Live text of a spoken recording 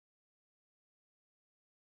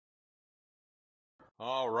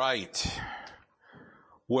All right.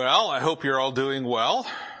 Well, I hope you're all doing well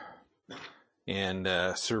and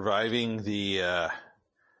surviving the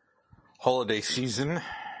holiday season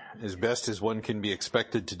as best as one can be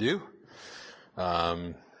expected to do.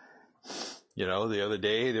 The other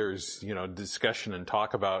day there's, discussion and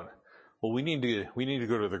talk about, well, we need to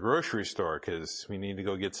go to the grocery store because we need to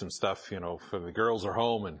go get some stuff, for the girls are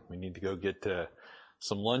home, and we need to go get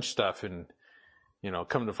some lunch stuff. And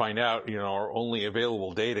come to find out, our only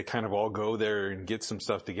available day to kind of all go there and get some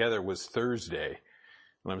stuff together was Thursday.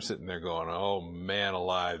 And I'm sitting there going, oh man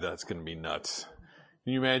alive, that's going to be nuts.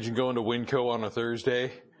 Can you imagine going to Winco on a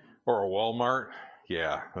Thursday or a Walmart?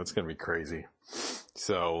 Yeah, that's going to be crazy.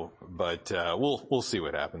 So, but, we'll see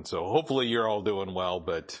what happens. So hopefully you're all doing well,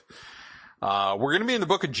 but, we're going to be in the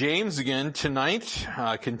book of James again tonight,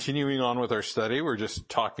 continuing on with our study. We're just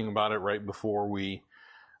talking about it right before we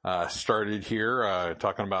started here,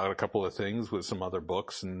 talking about a couple of things with some other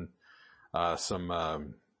books and some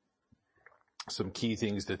key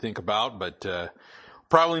things to think about, but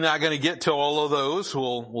probably not going to get to all of those.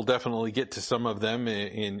 We'll definitely get to some of them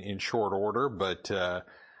in short order, but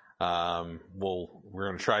we're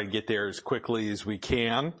going to try to get there as quickly as we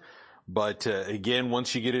can. But again,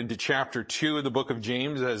 once you get into chapter 2 of the book of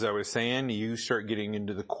James, as I was saying, you start getting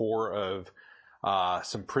into the core of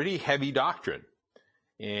some pretty heavy doctrine.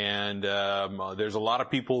 And there's a lot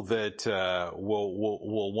of people that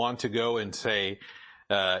will want to go and say,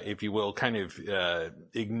 if you will, kind of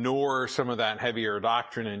ignore some of that heavier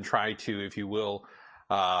doctrine and try to, if you will,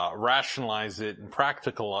 rationalize it in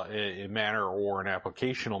practical manner or an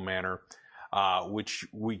applicational manner, which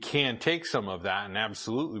we can take some of that, and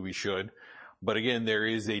absolutely we should. But again, there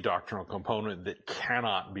is a doctrinal component that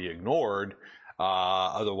cannot be ignored.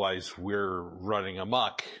 Otherwise we're running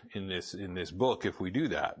amok in this book if we do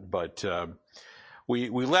that. But, we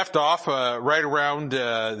left off, right around,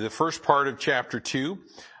 the first part of chapter 2.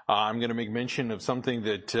 I'm going to make mention of something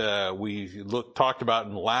that, we talked about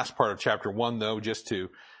in the last part of chapter 1 though, just to,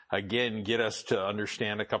 again, get us to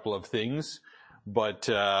understand a couple of things. But,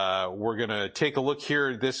 we're going to take a look here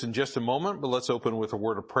at this in just a moment, but let's open with a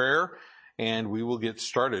word of prayer and we will get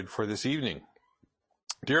started for this evening.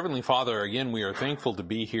 Dear Heavenly Father, again, we are thankful to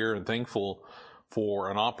be here and thankful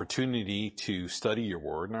for an opportunity to study your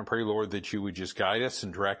word. And I pray, Lord, that you would just guide us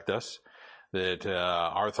and direct us, that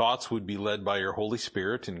our thoughts would be led by your Holy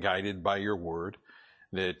Spirit and guided by your word,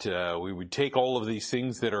 that we would take all of these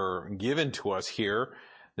things that are given to us here,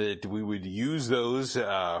 that we would use those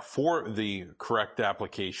for the correct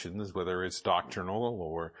applications, whether it's doctrinal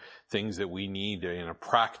or things that we need in a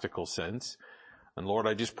practical sense. And Lord,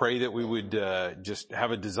 I just pray that we would just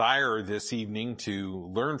have a desire this evening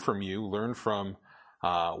to learn from you, learn from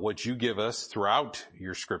what you give us throughout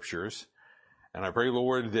your scriptures. And I pray,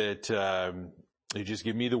 Lord, that you just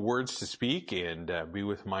give me the words to speak and be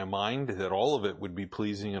with my mind, that all of it would be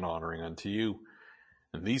pleasing and honoring unto you.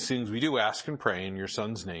 And these things we do ask and pray in your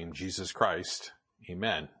Son's name, Jesus Christ.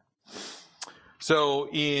 Amen. So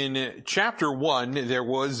in chapter 1, there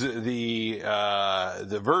was the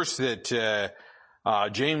verse that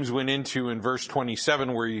James went into in verse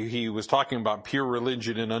 27, where he was talking about pure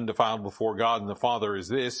religion and undefiled before God and the Father is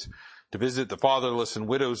this, to visit the fatherless and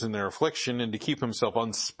widows in their affliction and to keep himself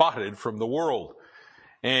unspotted from the world.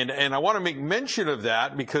 And I want to make mention of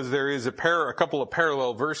that because there is a couple of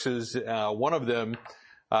parallel verses. One of them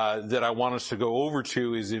that I want us to go over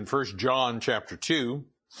to is in 1 John chapter 2.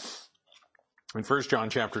 In 1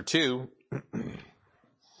 John chapter 2,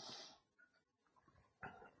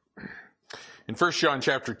 in 1 John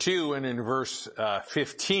chapter 2 and in verse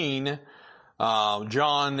 15,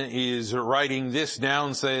 John is writing this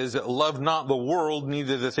down, says, love not the world,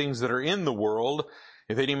 neither the things that are in the world.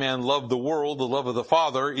 If any man love the world, the love of the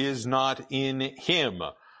Father is not in him.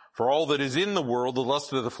 For all that is in the world, the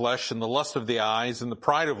lust of the flesh and the lust of the eyes and the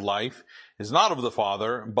pride of life is not of the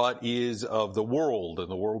Father, but is of the world.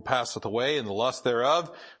 And the world passeth away and the lust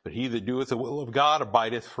thereof, but he that doeth the will of God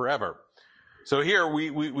abideth forever. So here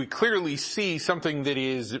we clearly see something that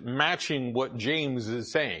is matching what James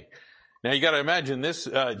is saying. Now you gotta imagine this,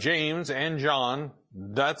 James and John,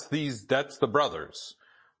 that's the brothers.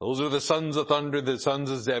 Those are the sons of thunder, the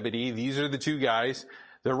sons of Zebedee. These are the two guys.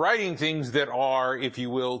 They're writing things that are, if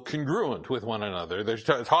you will, congruent with one another. They're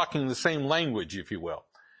talking the same language, if you will.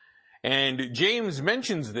 And James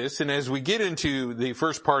mentions this, and as we get into the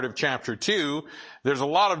first part of chapter 2, there's a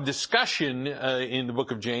lot of discussion in the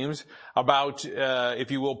book of James about, if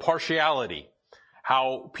you will, partiality.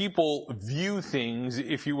 How people view things,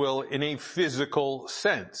 if you will, in a physical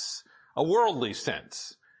sense, a worldly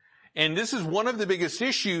sense. And this is one of the biggest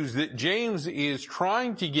issues that James is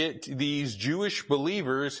trying to get these Jewish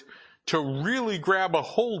believers to really grab a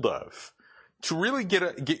hold of, to really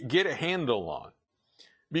get a handle on.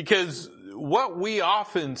 Because what we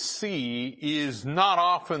often see is not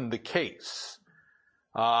often the case.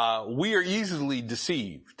 We are easily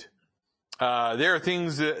deceived. There are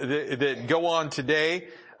things that go on today,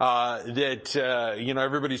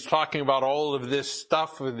 everybody's talking about all of this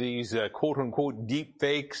stuff with these, quote unquote, deep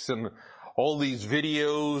fakes and all these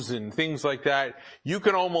videos and things like that. You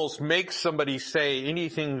can almost make somebody say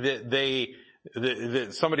anything that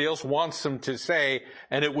somebody else wants them to say,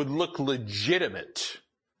 and it would look legitimate.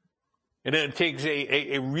 And it takes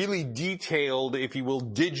a really detailed, if you will,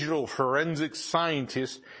 digital forensic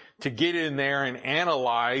scientist to get in there and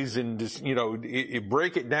analyze and just,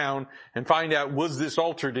 break it down and find out, was this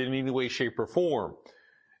altered in any way, shape, or form?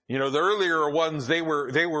 The earlier ones,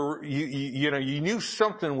 you knew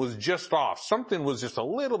something was just off. Something was just a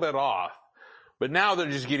little bit off. But now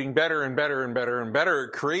they're just getting better and better and better and better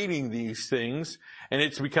at creating these things, and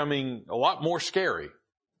it's becoming a lot more scary.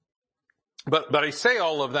 But I say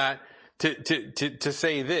all of that to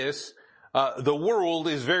say this, the world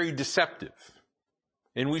is very deceptive.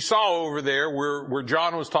 And we saw over there where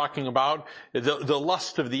John was talking about the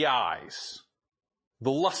lust of the eyes.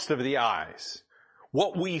 The lust of the eyes.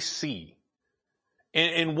 What we see.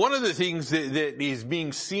 And one of the things that is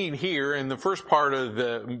being seen here in the first part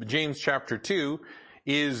of James chapter 2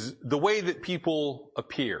 is the way that people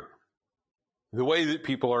appear. The way that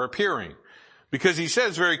people are appearing. Because he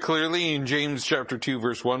says very clearly in James chapter 2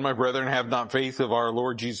 verse 1, "My brethren, have not faith of our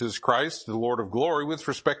Lord Jesus Christ, the Lord of glory, with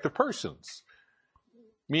respect to persons."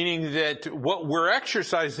 Meaning that what we're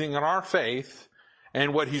exercising in our faith,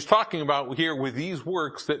 and what he's talking about here with these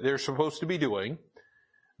works that they're supposed to be doing,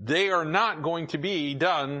 they are not going to be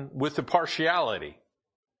done with the partiality.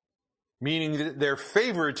 Meaning that their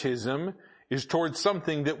favoritism is towards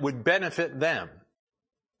something that would benefit them.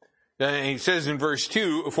 And he says in verse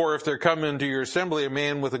 2, "For if there come into your assembly a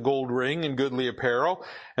man with a gold ring and goodly apparel,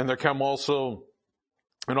 and there come also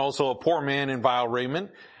a poor man in vile raiment,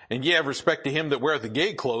 and ye have respect to him that weareth the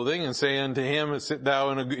gay clothing, and say unto him, sit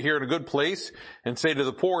thou here in a good place, and say to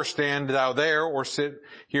the poor, stand thou there, or sit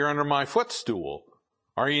here under my footstool.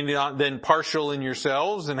 Are ye not then partial in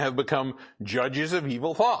yourselves, and have become judges of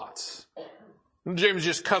evil thoughts?" And James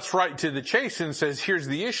just cuts right to the chase and says, here's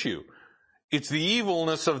the issue. It's the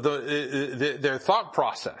evilness of their thought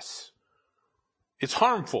process. It's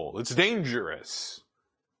harmful. It's dangerous.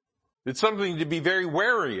 It's something to be very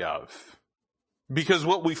wary of. Because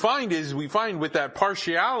what we find with that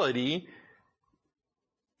partiality,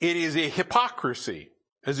 it is a hypocrisy,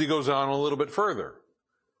 as he goes on a little bit further.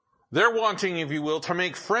 They're wanting, if you will, to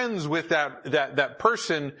make friends with that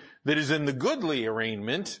person that is in the goodly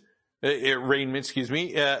arraignment, and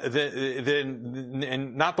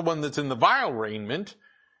not the one that's in the vile raiment,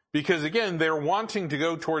 because again, they're wanting to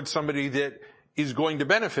go towards somebody that is going to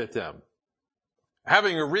benefit them.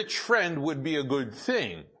 Having a rich friend would be a good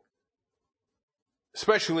thing,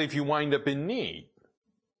 especially if you wind up in need.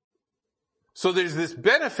 So there's this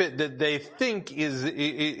benefit that they think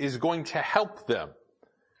is going to help them.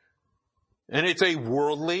 And it's a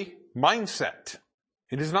worldly mindset.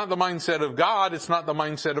 It is not the mindset of God. It's not the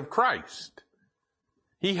mindset of Christ.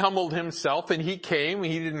 He humbled himself and he came.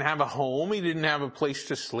 He didn't have a home. He didn't have a place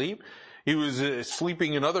to sleep. He was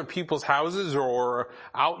sleeping in other people's houses or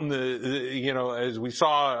out in as we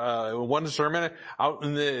saw one sermon, out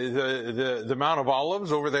in the Mount of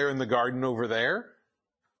Olives over there in the garden over there.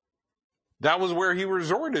 That was where he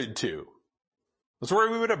resorted to. That's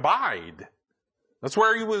where he would abide. That's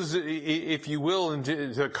where he was, if you will, in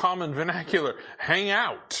the common vernacular, hang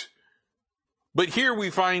out. But here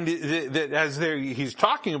we find that as he's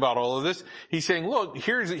talking about all of this, he's saying, look,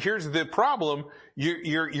 here's the problem.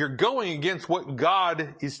 You're going against what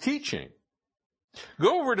God is teaching.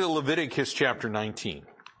 Go over to Leviticus chapter 19.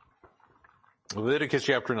 Leviticus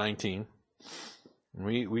chapter 19.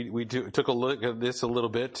 We took a look at this a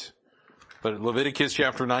little bit, but Leviticus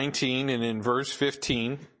chapter 19 and in verse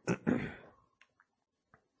 15,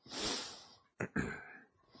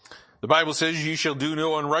 the Bible says, "You shall do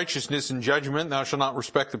no unrighteousness in judgment. Thou shalt not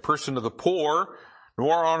respect the person of the poor,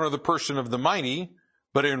 nor honor the person of the mighty,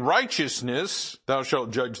 but in righteousness thou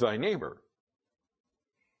shalt judge thy neighbor."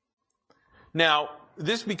 Now,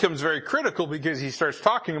 this becomes very critical because he starts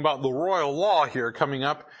talking about the royal law here coming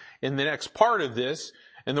up in the next part of this.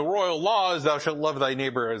 And the royal law is thou shalt love thy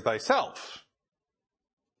neighbor as thyself.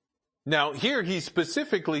 Now, here he's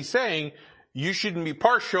specifically saying you shouldn't be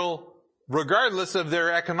partial regardless of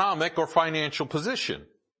their economic or financial position.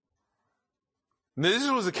 This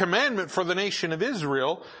was a commandment for the nation of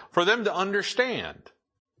Israel for them to understand.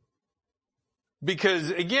 Because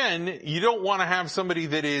again, you don't want to have somebody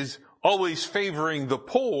that is always favoring the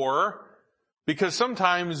poor, because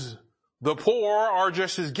sometimes the poor are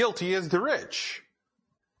just as guilty as the rich.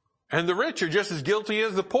 And the rich are just as guilty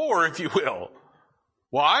as the poor, if you will.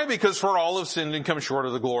 Why? Because for all have sinned and come short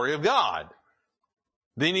of the glory of God.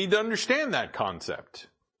 They need to understand that concept.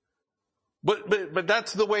 But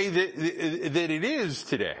that's the way that it is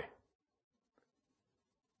today.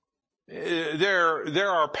 There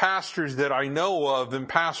are pastors that I know of and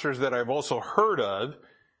pastors that I've also heard of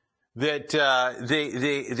that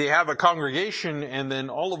they have a congregation, and then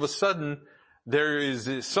all of a sudden there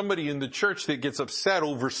is somebody in the church that gets upset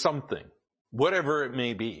over something, whatever it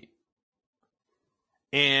may be.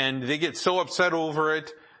 And they get so upset over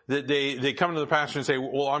it that they come to the pastor and say,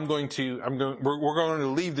 well, we're going to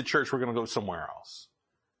leave the church, we're going to go somewhere else.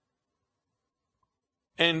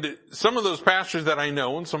 And some of those pastors that I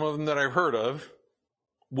know, and some of them that I've heard of,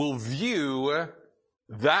 will view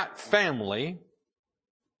that family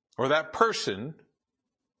or that person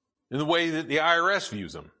in the way that the IRS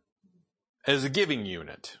views them, as a giving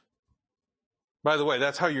unit. By the way,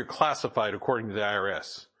 that's how you're classified according to the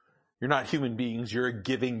IRS. You're not human beings, you're a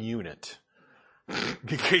giving unit.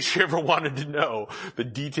 In case you ever wanted to know the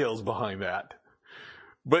details behind that.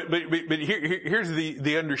 But here's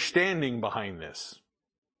the understanding behind this.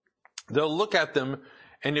 They'll look at them,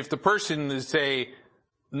 and if the person is, say,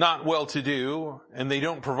 not well-to-do, and they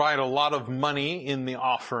don't provide a lot of money in the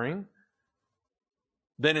offering,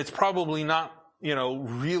 then it's probably not,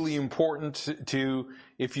 really important to,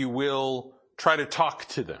 if you will, try to talk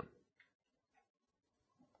to them.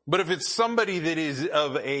 But if it's somebody that is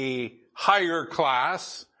of a higher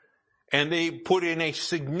class, and they put in a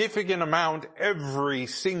significant amount every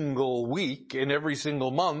single week and every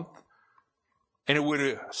single month, and it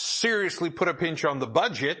would seriously put a pinch on the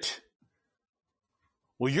budget,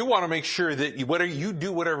 well, you want to make sure that you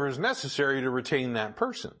do whatever is necessary to retain that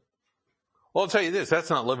person. Well, I'll tell you this, that's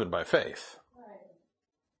not living by faith.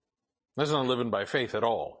 That's not living by faith at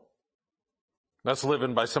all. That's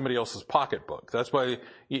living by somebody else's pocketbook. That's by,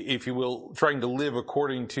 if you will, trying to live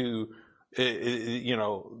according to,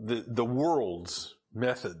 the world's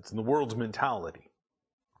methods and the world's mentality.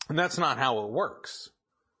 And that's not how it works.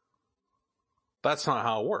 That's not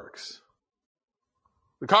how it works.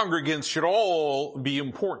 The congregants should all be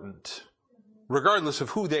important, regardless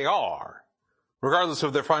of who they are, regardless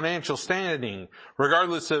of their financial standing,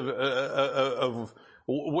 regardless of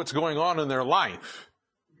what's going on in their life.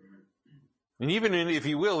 And even if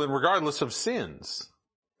you will, and regardless of sins.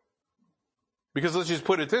 Because let's just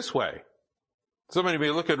put it this way. Somebody may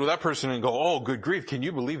look at that person and go, oh, good grief, can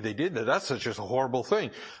you believe they did that? That's such a horrible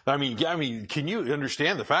thing. I mean, can you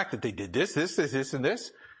understand the fact that they did this, and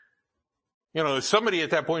this? Somebody at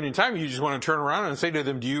that point in time, you just want to turn around and say to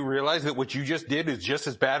them, do you realize that what you just did is just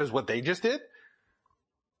as bad as what they just did?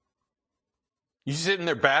 You sitting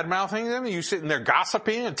there bad-mouthing them? You sitting there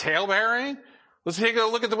gossiping and tale-bearing? Let's take a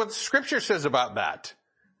look at what the scripture says about that.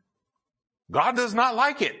 God does not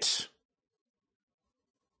like it.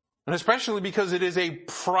 And especially because it is a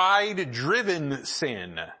pride-driven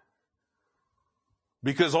sin.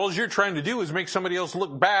 Because all you're trying to do is make somebody else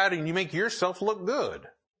look bad, and you make yourself look good.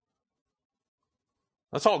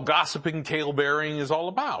 That's all gossiping, tale-bearing is all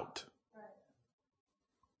about.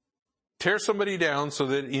 Tear somebody down so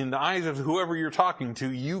that in the eyes of whoever you're talking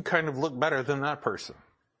to, you kind of look better than that person.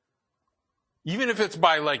 Even if it's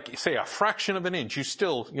by, say, a fraction of an inch, you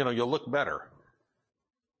still, you'll look better.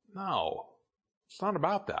 No. It's not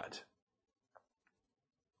about that.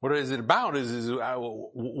 What is it about is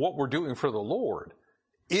what we're doing for the Lord.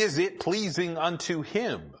 Is it pleasing unto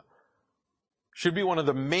Him? Should be one of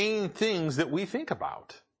the main things that we think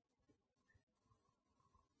about.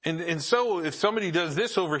 And so if somebody does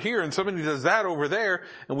this over here and somebody does that over there,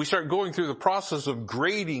 and we start going through the process of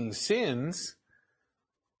grading sins,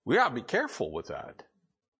 we ought to be careful with that.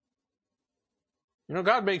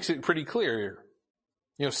 God makes it pretty clear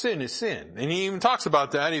here. Sin is sin. And He even talks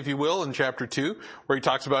about that, if you will, in chapter 2, where He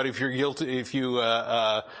talks about if you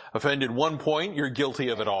offended one point, you're guilty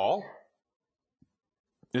of it all.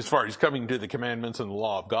 As far as coming to the commandments and the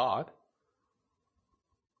law of God.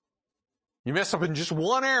 You mess up in just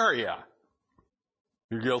one area,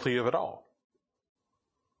 you're guilty of it all.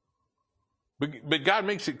 But God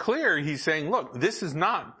makes it clear, He's saying, look, this is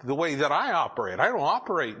not the way that I operate. I don't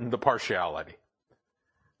operate in the partiality.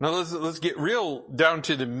 Now let's get real down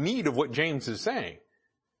to the meat of what James is saying.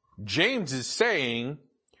 James is saying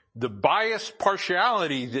the biased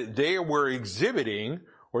partiality that they were exhibiting,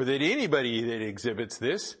 or that anybody that exhibits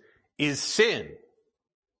this, is sin.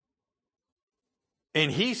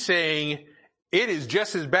 And he's saying it is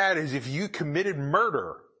just as bad as if you committed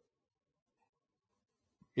murder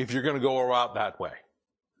if you're going to go about that way.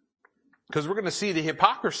 Because we're going to see the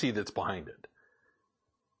hypocrisy that's behind it.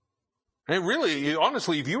 And really,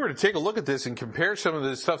 honestly, if you were to take a look at this and compare some of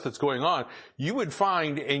the stuff that's going on, you would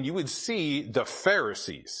find and you would see the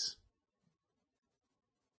Pharisees.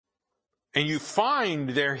 And you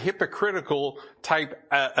find their hypocritical type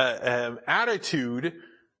attitude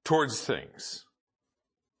towards things.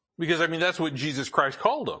 Because, that's what Jesus Christ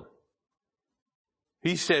called them.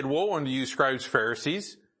 He said, woe unto you, scribes,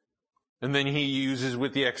 Pharisees. And then he uses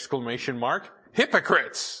with the exclamation mark,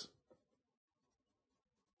 hypocrites.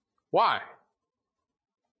 Why?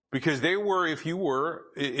 Because they were, if you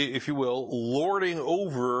will, lording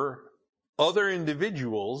over other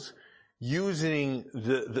individuals using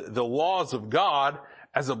the laws of God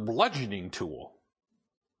as a bludgeoning tool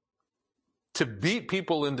to beat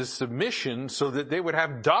people into submission so that they would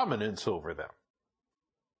have dominance over them.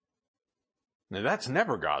 Now that's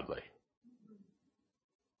never godly.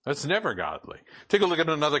 That's never godly. Take a look at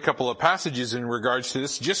another couple of passages in regards to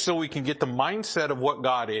this, just so we can get the mindset of what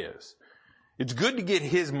God is. It's good to get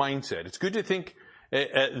his mindset. It's good to think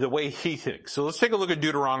the way he thinks. So let's take a look at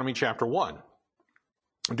Deuteronomy chapter 1.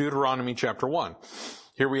 Deuteronomy chapter 1.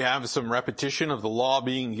 Here we have some repetition of the law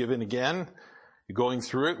being given again, going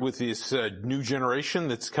through it with this new generation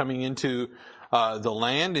that's coming into the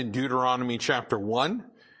land in Deuteronomy chapter 1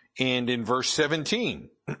 and in verse 17.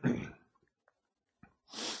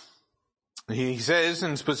 He says,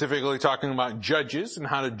 and specifically talking about judges and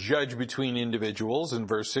how to judge between individuals in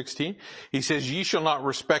verse 16, he says, ye shall not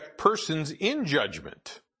respect persons in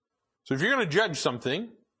judgment. So if you're going to judge something,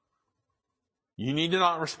 you need to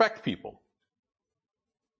not respect people.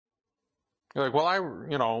 You're like,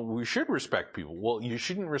 well, we should respect people. Well, you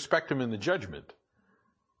shouldn't respect them in the judgment.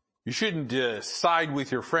 You shouldn't side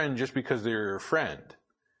with your friend just because they're your friend,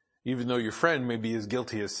 even though your friend may be as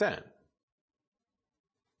guilty as sin.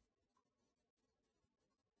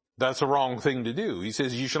 That's a wrong thing to do. He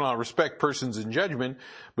says, you shall not respect persons in judgment,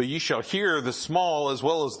 but ye shall hear the small as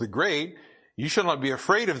well as the great. You shall not be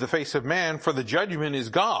afraid of the face of man, for the judgment is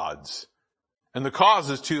God's. And the cause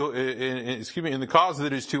and the cause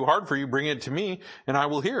that is too hard for you, bring it to me, and I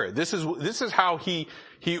will hear it. This is how he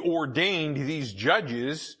ordained these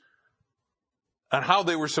judges and how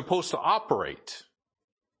they were supposed to operate.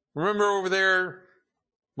 Remember over there,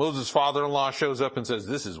 Moses' father-in-law shows up and says,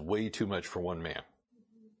 this is way too much for one man.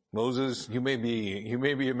 Moses, you may be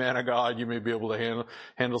a man of God, you may be able to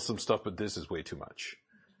handle some stuff, but this is way too much.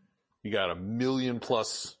 You got 1 million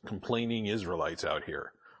plus complaining Israelites out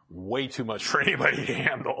here. Way too much for anybody to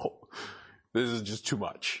handle. This is just too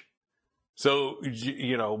much. So,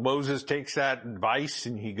 Moses takes that advice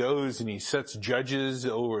and he goes and he sets judges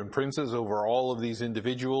and princes over all of these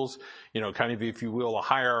individuals. Kind of, if you will, a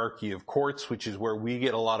hierarchy of courts, which is where we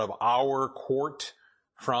get a lot of our court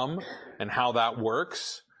from and how that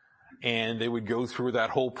works. And they would go through that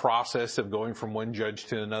whole process of going from one judge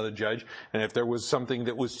to another judge. And if there was something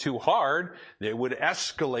that was too hard, they would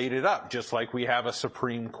escalate it up, just like we have a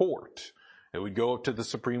Supreme Court. It would go up to the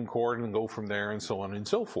Supreme Court and go from there and so on and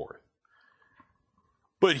so forth.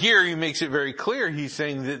 But here he makes it very clear. He's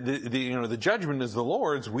saying that the judgment is the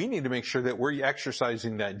Lord's. We need to make sure that we're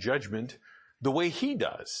exercising that judgment the way he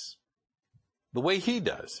does. The way he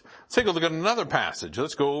does. Let's take a look at another passage.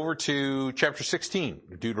 Let's go over to chapter 16,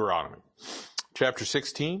 Deuteronomy. Chapter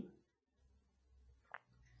 16.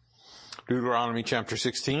 Deuteronomy chapter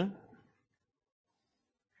 16.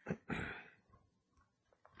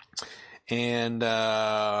 And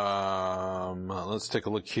let's take a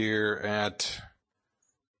look here at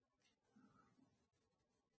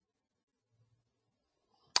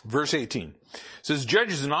verse 18. It says,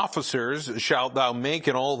 judges and officers shalt thou make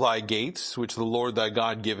in all thy gates, which the Lord thy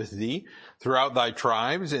God giveth thee, throughout thy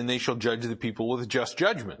tribes, and they shall judge the people with just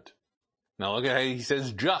judgment. Now look at how he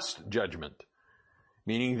says just judgment,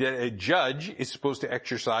 meaning that a judge is supposed to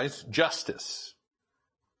exercise justice.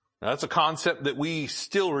 Now, that's a concept that we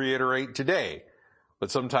still reiterate today, but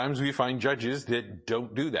sometimes we find judges that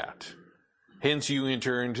don't do that. Hence you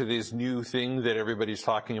enter into this new thing that everybody's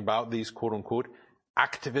talking about, these quote unquote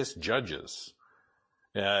activist judges.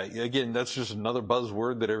 Again, that's just another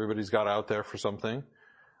buzzword that everybody's got out there for something.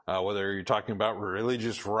 Whether you're talking about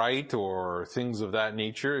religious right or things of that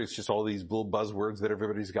nature, it's just all these little buzzwords that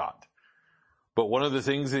everybody's got. But one of the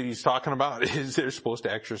things that he's talking about is they're supposed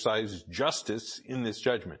to exercise justice in this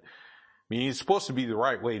judgment. Meaning it's supposed to be the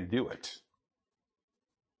right way to do it.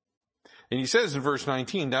 And he says in verse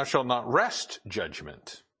 19, thou shalt not wrest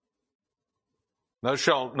judgment. Thou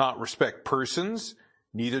shalt not respect persons,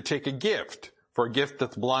 neither take a gift, for a gift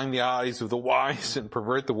doth blind the eyes of the wise and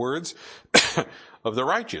pervert the words of the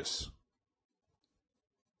righteous.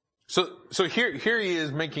 So here he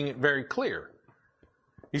is making it very clear.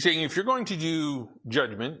 He's saying if you're going to do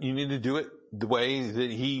judgment, you need to do it the way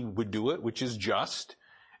that he would do it, which is just.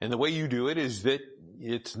 And the way you do it is that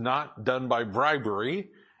it's not done by bribery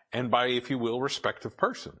and by, if you will, respect of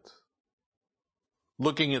persons.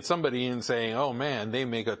 Looking at somebody and saying, oh man, they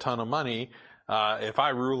make a ton of money. If I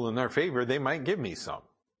rule in their favor, they might give me some.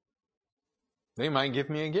 They might give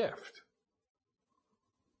me a gift.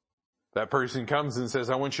 That person comes and says,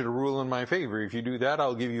 I want you to rule in my favor. If you do that,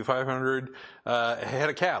 I'll give you 500 head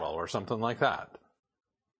of cattle or something like that.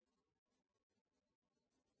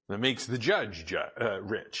 That makes the judge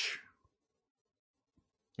rich.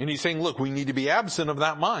 And he's saying, look, we need to be absent of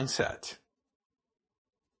that mindset.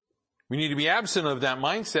 We need to be absent of that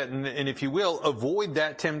mindset and if you will, avoid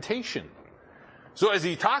that temptation. So as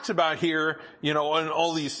he talks about here, and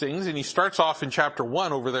all these things, and he starts off in chapter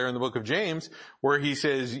 1 over there in the book of James, where he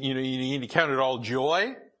says, you need to count it all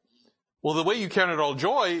joy. Well, the way you count it all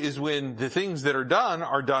joy is when the things that are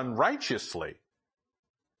done righteously.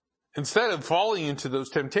 Instead of falling into those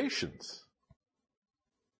temptations.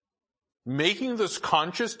 Making this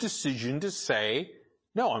conscious decision to say,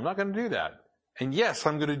 no, I'm not going to do that. And yes,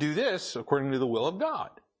 I'm going to do this according to the will of God.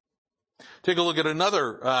 Take a look at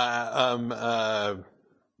another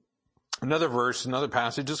verse, another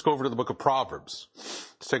passage. Let's go over to the book of Proverbs.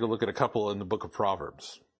 Let's take a look at a couple in the book of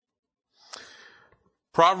Proverbs.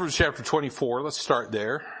 Proverbs chapter 24. Let's start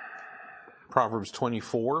there. Proverbs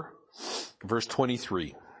 24, verse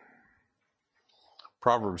 23.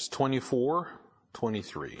 Proverbs 24,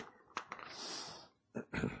 23.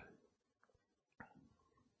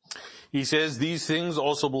 He says, these things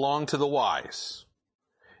also belong to the wise.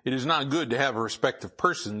 It is not good to have a respect of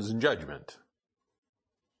persons in judgment.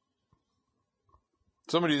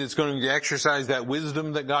 Somebody that's going to exercise that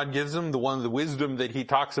wisdom that God gives them, the wisdom that he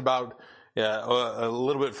talks about a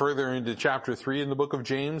little bit further into chapter 3 in the book of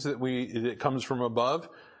James that comes from above,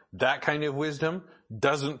 that kind of wisdom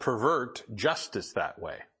doesn't pervert justice that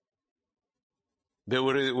way.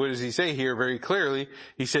 What does he say here very clearly?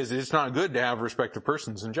 He says it's not good to have respect of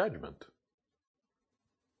persons in judgment.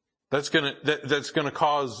 That's gonna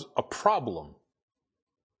cause a problem.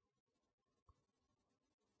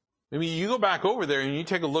 I mean, you go back over there and you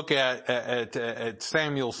take a look at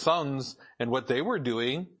Samuel's sons and what they were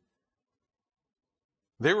doing.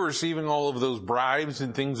 They were receiving all of those bribes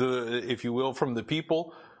and things, if you will, from the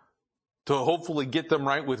people to hopefully get them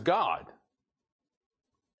right with God.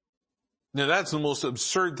 Now that's the most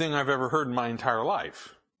absurd thing I've ever heard in my entire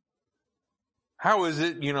life. How is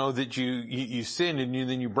it, that you sin and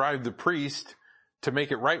then you bribe the priest to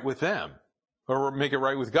make it right with them or make it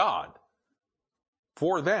right with God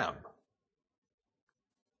for them?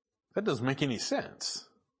 That doesn't make any sense.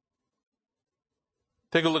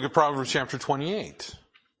 Take a look at Proverbs chapter 28.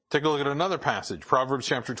 Take a look at another passage, Proverbs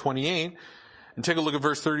chapter 28, and take a look at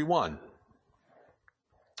verse 31.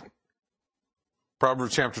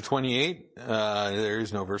 Proverbs chapter 28, there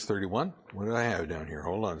is no verse 31. What do I have down here?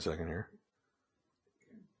 Hold on a second here.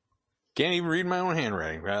 Can't even read my own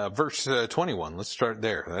handwriting. Verse 21, let's start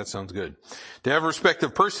there. That sounds good. To have respect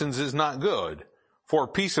of persons is not good. For a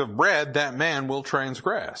piece of bread, that man will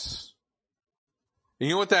transgress. And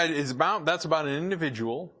you know what that is about? That's about an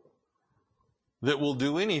individual that will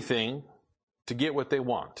do anything to get what they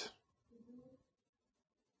want.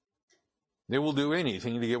 They will do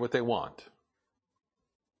anything to get what they want.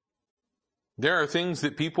 There are things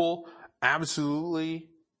that people absolutely,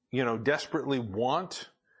 desperately want.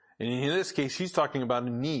 And in this case, he's talking about a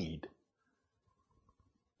need.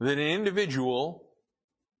 That an individual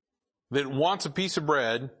that wants a piece of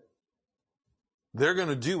bread, they're going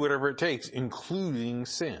to do whatever it takes, including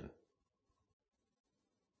sin.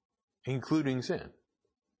 Including sin.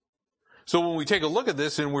 So when we take a look at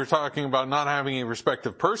this and we're talking about not having a respect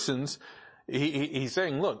of persons, he's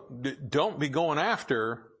saying, look, don't be going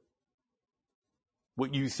after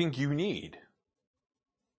what you think you need.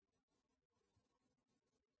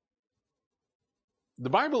 The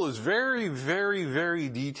Bible is very, very, very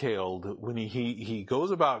detailed when he goes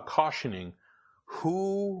about cautioning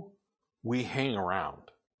who we hang around,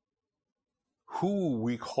 who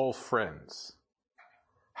we call friends,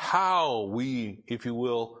 how we, if you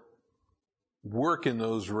will, work in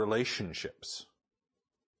those relationships.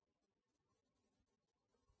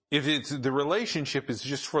 If the relationship is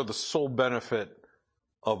just for the sole benefit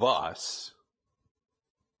of us,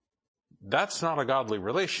 that's not a godly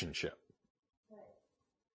relationship.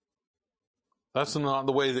 That's not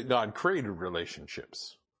the way that God created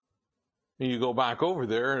relationships. And you go back over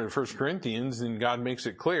there in 1 Corinthians and God makes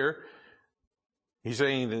it clear. He's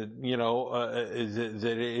saying that,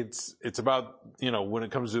 that it's about, when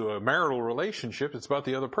it comes to a marital relationship, it's about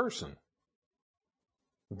the other person.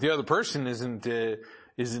 If the other person isn't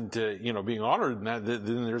being honored in that,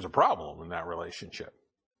 then there's a problem in that relationship.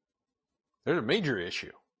 There's a major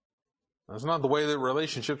issue. That's not the way that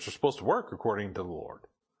relationships are supposed to work according to the Lord.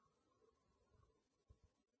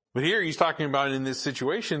 But here he's talking about in this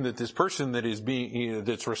situation that this person that is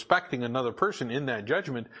that's respecting another person in that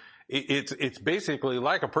judgment, it's basically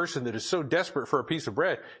like a person that is so desperate for a piece of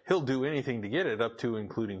bread, he'll do anything to get it, up to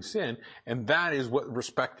including sin. And that is what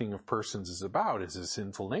respecting of persons is about, is a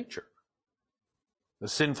sinful nature. The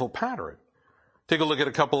sinful pattern. Take a look at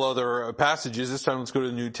a couple other passages. This time let's go to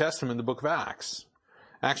the New Testament, the book of Acts.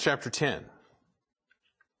 Acts chapter 10.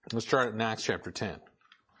 Let's start in Acts chapter 10.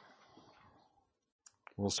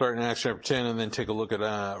 We'll start in Acts chapter 10 and then take a look at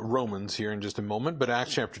Romans here in just a moment. But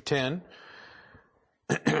Acts chapter 10.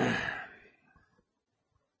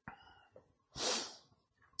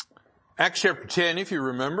 Acts chapter 10, if you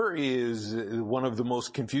remember, is one of the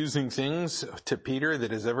most confusing things to Peter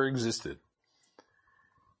that has ever existed.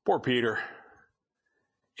 Poor Peter.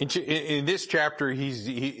 In this chapter,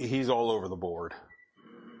 he's all over the board.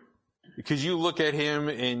 Because you look at him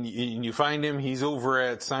and you find him, he's over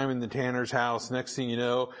at Simon the Tanner's house. Next thing you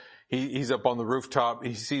know, he's up on the rooftop.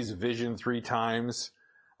 He sees a vision 3 times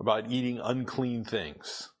about eating unclean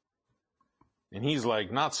things. And he's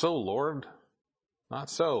like, not so, Lord. Not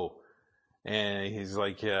so. And he's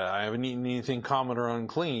like, yeah, I haven't eaten anything common or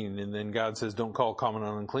unclean. And then God says, don't call common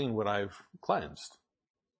or unclean what I've cleansed.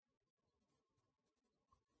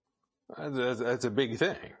 That's a big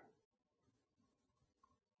thing.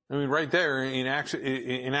 I mean, right there in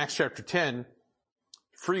Acts chapter 10,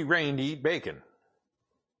 free reign to eat bacon,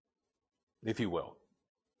 if you will.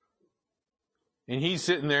 And he's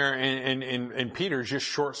sitting there and Peter's just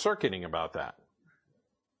short-circuiting about that.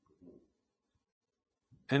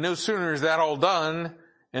 And no sooner is that all done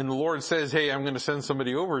and the Lord says, hey, I'm going to send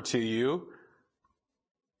somebody over to you.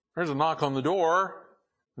 There's a knock on the door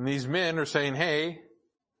and these men are saying, hey,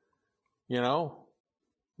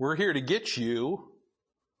 we're here to get you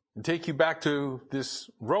and take you back to this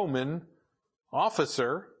Roman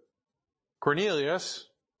officer, Cornelius,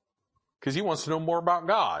 because he wants to know more about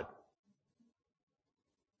God.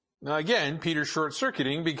 Now again, Peter's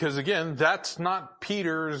short-circuiting because again, that's not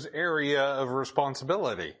Peter's area of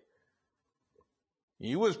responsibility.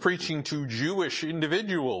 He was preaching to Jewish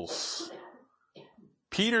individuals.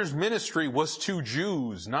 Peter's ministry was to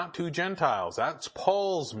Jews, not to Gentiles. That's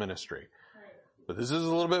Paul's ministry. But this is a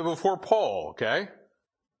little bit before Paul, okay?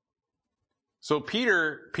 So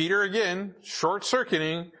Peter again,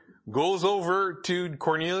 short-circuiting, goes over to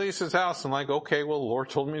Cornelius' house and like, okay, well, the Lord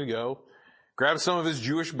told me to go. Grab some of his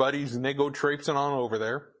Jewish buddies and they go traipsing on over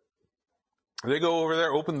there. They go over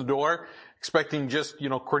there, open the door, expecting just,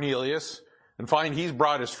 Cornelius, and find he's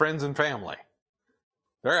brought his friends and family.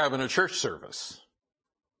 They're having a church service.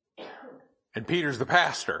 And Peter's the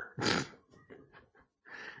pastor.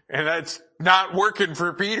 And that's not working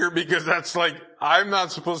for Peter because that's like, I'm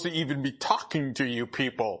not supposed to even be talking to you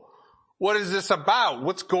people. What is this about?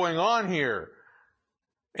 What's going on here?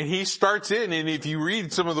 And he starts in, and if you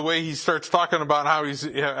read some of the way he starts talking about how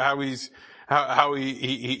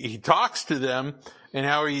he talks to them and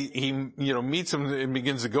how he meets them and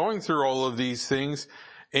begins going through all of these things.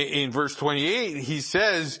 In verse 28, he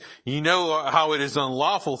says, how it is an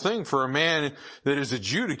unlawful thing for a man that is a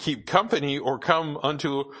Jew to keep company or come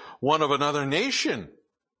unto one of another nation.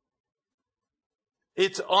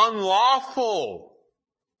 It's unlawful.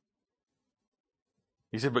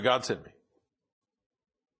 He said, but God sent me.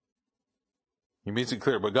 He makes it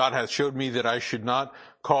clear, but God hath showed me that I should not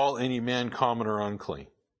call any man common or unclean.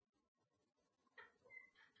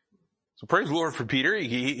 So praise the Lord for Peter.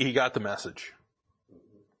 He got the message.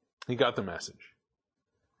 He got the message.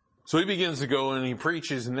 So he begins to go and he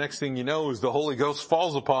preaches, and next thing you know is the Holy Ghost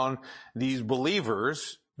falls upon these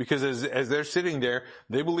believers, because as they're sitting there,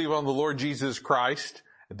 they believe on the Lord Jesus Christ,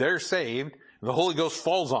 they're saved, and the Holy Ghost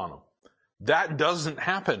falls on them. That doesn't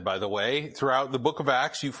happen, by the way. Throughout the book of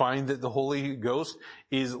Acts, you find that the Holy Ghost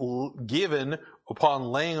is given upon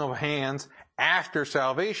laying of hands after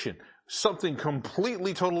salvation. Something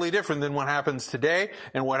completely, totally different than what happens today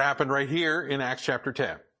and what happened right here in Acts chapter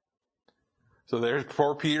 10. So there's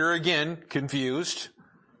poor Peter again, confused.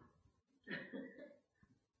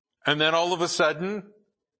 And then all of a sudden,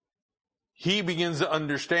 he begins to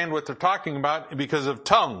understand what they're talking about because of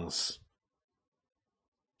tongues.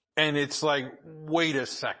 And it's like, wait a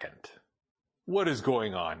second. what is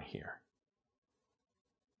going on here?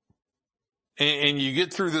 And you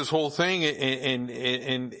get through this whole thing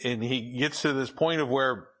and he gets to this point of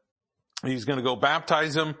where he's going to go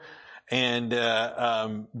baptize him. And,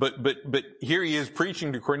 but here he is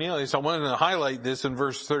preaching to Cornelius. I wanted to highlight this in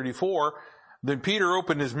verse 34. Then Peter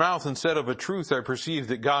opened his mouth and said, of a truth, I perceive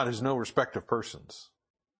that God is no respect of persons.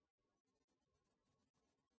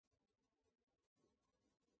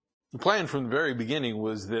 The plan from the very beginning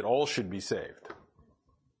was that all should be saved.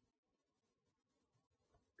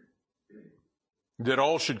 That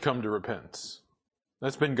all should come to repentance.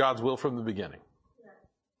 That's been God's will from the beginning.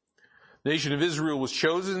 The nation of Israel was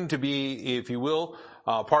chosen to be, if you will,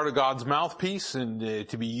 part of God's mouthpiece and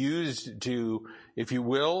to be used to, if you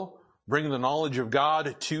will, bring the knowledge of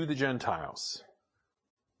God to the Gentiles.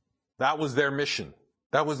 That was their mission.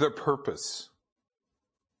 That was their purpose.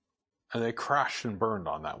 And they crashed and burned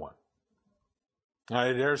on that one.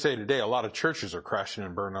 I dare say today a lot of churches are crashing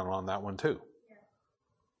and burning on that one too.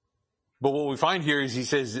 But what we find here is he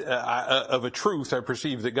says, of a truth I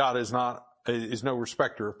perceive that God is no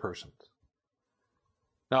respecter of persons.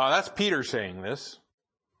 Now that's Peter saying this.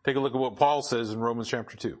 Take a look at what Paul says in Romans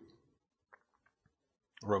chapter 2.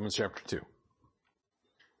 Romans chapter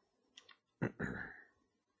 2.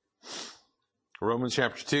 Romans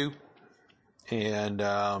chapter 2. And,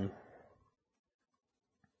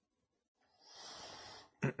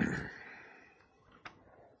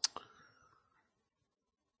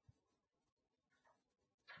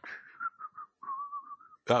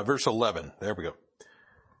 verse 11. There we go.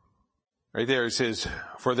 Right there it says,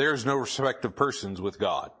 for there is no respect of persons with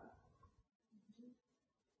God.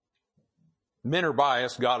 Men are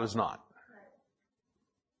biased, God is not.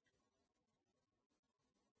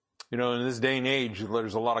 You know, in this day and age,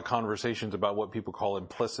 there's a lot of conversations about what people call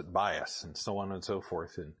implicit bias and so on and so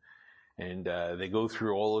forth. And they go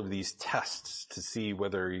through all of these tests to see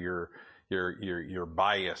whether you're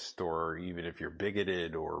biased or even if you're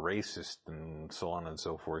bigoted or racist and so on and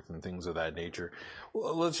so forth and things of that nature.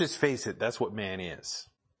 Well, let's just face it, that's what man is.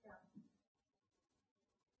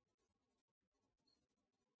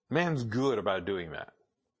 Man's good about doing that.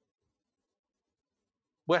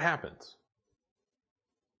 What happens?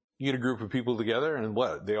 You get a group of people together and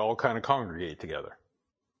what? They all kind of congregate together.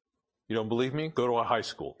 You don't believe me? Go to a high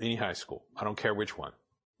school, any high school. I don't care which one.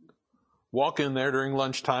 Walk in there during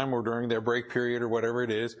lunchtime or during their break period or whatever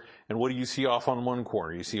it is, and what do you see off on one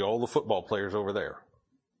corner? You see all the football players over there.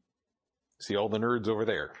 See all the nerds over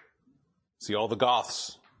there. See all the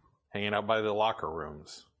goths hanging out by the locker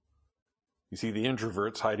rooms. You see the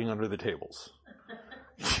introverts hiding under the tables.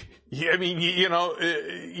 I mean,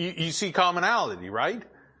 you see commonality, right?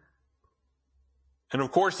 And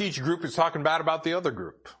of course, each group is talking bad about the other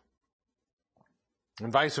group.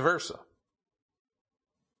 And vice versa.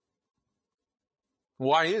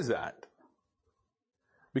 Why is that?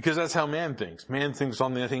 Because that's how man thinks. Man thinks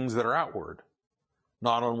on the things that are outward,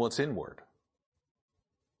 not on what's inward.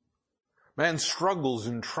 Man struggles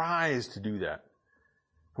and tries to do that.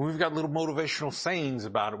 And we've got little motivational sayings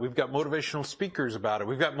about it. We've got motivational speakers about it.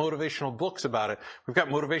 We've got motivational books about it. We've got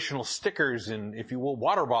motivational stickers and, if you will,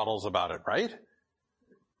 water bottles about it, right?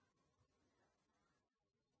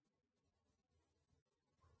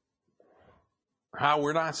 How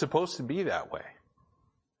we're not supposed to be that way.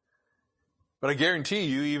 But I guarantee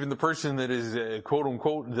you, even the person that is, quote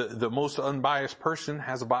unquote, the most unbiased person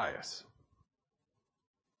has a bias.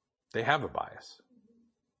 They have a bias.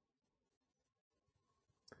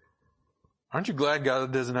 Aren't you glad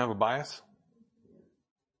God doesn't have a bias?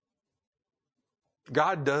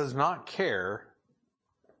 God does not care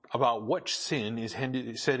about which sin is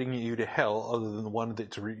setting you to hell other than the one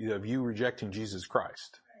that's of you rejecting Jesus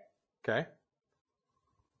Christ. Okay?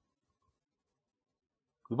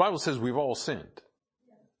 The Bible says we've all sinned.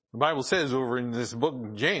 The Bible says over in this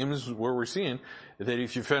book, James, where we're seeing that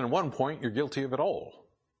if you offend one point, you're guilty of it all.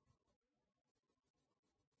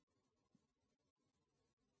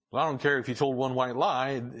 Well, I don't care if you told one white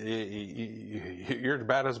lie, you're as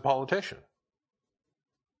bad as a politician.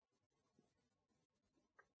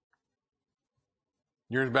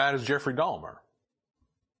 You're as bad as Jeffrey Dahmer,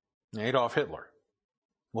 Adolf Hitler.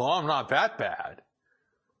 Well, I'm not that bad.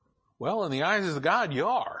 Well, in the eyes of God, you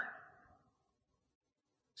are.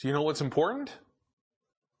 So you know what's important?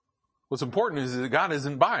 What's important is that God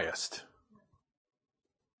isn't biased.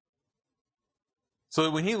 So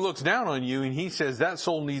that when he looks down on you and he says, that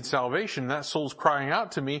soul needs salvation, that soul's crying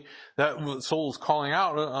out to me, that soul's calling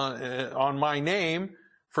out on my name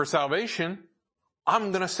for salvation,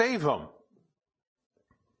 I'm going to save them.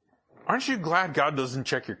 Aren't you glad God doesn't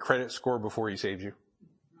check your credit score before he saves you?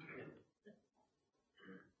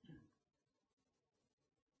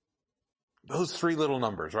 Those three little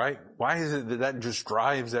numbers, right? Why is it that just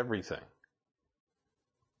drives everything?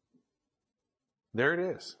 There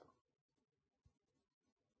it is.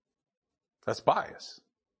 That's bias.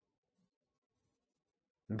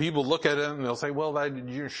 And people look at it and they'll say, well, that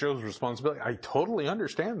just shows responsibility. I totally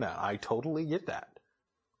understand that. I totally get that.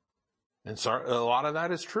 And so a lot of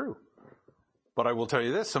that is true. But I will tell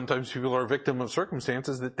you this, sometimes people are a victim of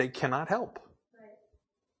circumstances that they cannot help.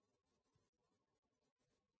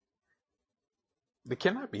 They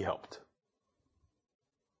cannot be helped.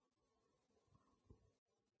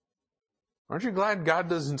 Aren't you glad God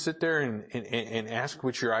doesn't sit there and ask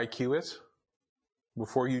what your IQ is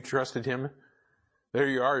before you trusted Him? There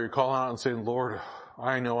you are, you're calling out and saying, Lord,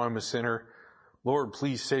 I know I'm a sinner. Lord,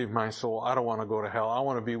 please save my soul. I don't want to go to hell. I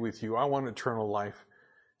want to be with you. I want eternal life.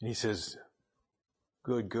 And He says,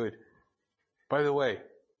 good. By the way,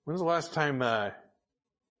 when's the last time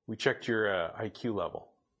we checked your IQ level?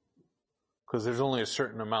 Because there's only a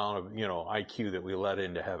certain amount of, IQ that we let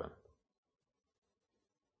into heaven.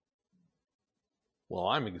 Well,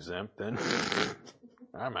 I'm exempt then.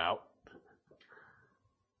 I'm out.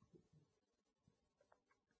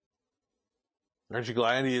 Aren't you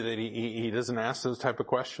glad that he doesn't ask those type of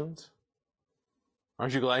questions?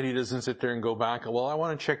 Aren't you glad He doesn't sit there and go back, well, I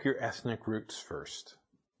want to check your ethnic roots first.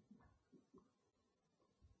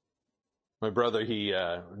 My brother, he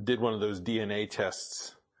did one of those DNA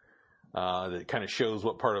tests that kind of shows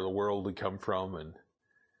what part of the world we come from. And,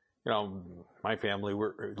 my family,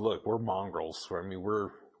 we're mongrels. I mean,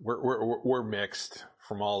 we're mixed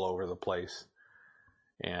from all over the place.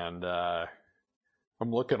 And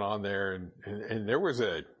I'm looking on there and there was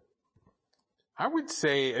I would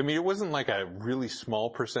say, it wasn't like a really small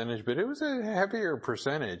percentage, but it was a heavier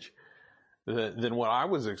percentage than what I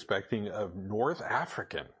was expecting of North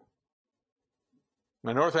African.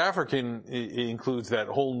 Now, North African includes that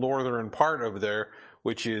whole northern part of there,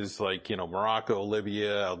 which is like, Morocco,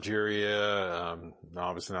 Libya, Algeria,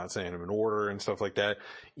 obviously not saying them in order and stuff like that,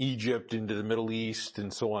 Egypt into the Middle East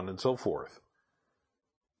and so on and so forth.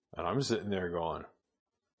 And I'm sitting there going,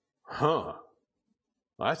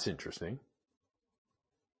 that's interesting.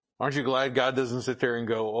 Aren't you glad God doesn't sit there and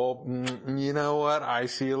go, oh, you know what? I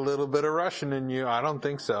see a little bit of Russian in you. I don't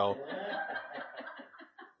think so.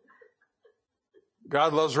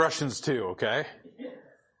 God loves Russians too, okay?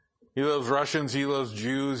 He loves Russians, He loves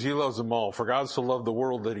Jews, He loves them all. For God so loved the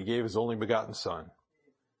world that He gave His only begotten Son.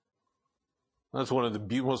 That's one of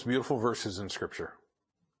the most beautiful verses in Scripture.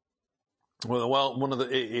 Well, one of the,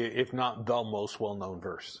 if not the most well-known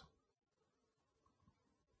verse.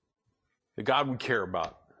 That God would care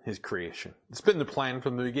about His creation. It's been the plan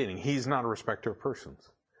from the beginning. He's not a respecter of persons.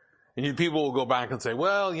 And people will go back and say,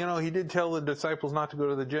 well, He did tell the disciples not to go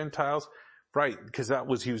to the Gentiles. Right, because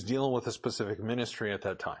He was dealing with a specific ministry at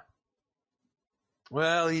that time.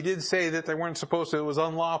 Well, He did say that they weren't supposed to, it was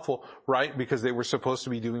unlawful, right, because they were supposed to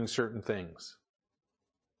be doing certain things.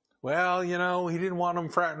 Well, He didn't want them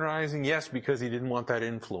fraternizing, yes, because He didn't want that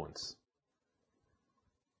influence.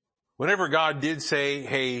 Whenever God did say,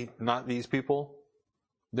 hey, not these people,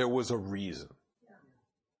 there was a reason.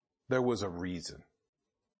 There was a reason.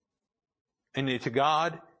 And to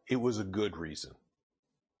God, it was a good reason.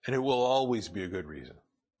 And it will always be a good reason.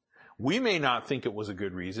 We may not think it was a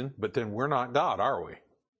good reason, but then we're not God, are we?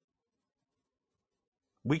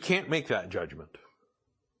 We can't make that judgment.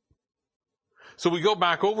 So we go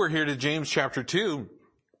back over here to James chapter 2,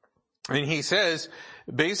 and he says,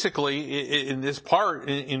 basically, in this part,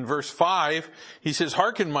 in verse 5, he says,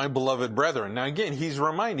 hearken, my beloved brethren. Now again, he's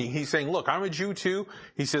reminding, he's saying, look, I'm a Jew too.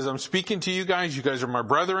 He says, I'm speaking to you guys are my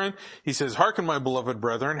brethren. He says, hearken, my beloved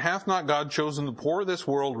brethren, hath not God chosen the poor of this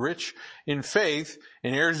world rich in faith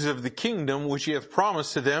and heirs of the kingdom which He hath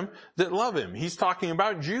promised to them that love Him? He's talking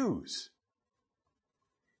about Jews.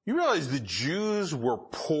 You realize the Jews were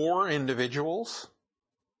poor individuals?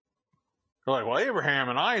 They're like, well, Abraham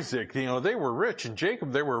and Isaac, they were rich, and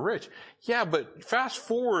Jacob, they were rich. Yeah, but fast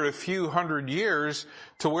forward a few hundred years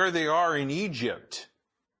to where they are in Egypt.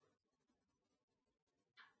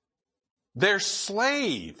 They're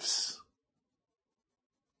slaves.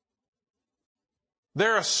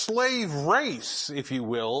 They're a slave race, if you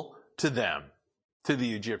will, to them, to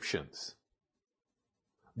the Egyptians.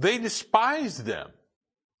 They despised them.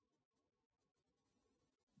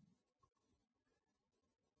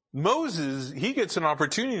 Moses, he gets an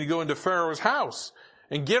opportunity to go into Pharaoh's house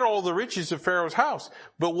and get all the riches of Pharaoh's house.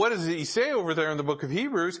 But what does he say over there in the book of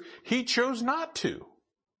Hebrews? He chose not to.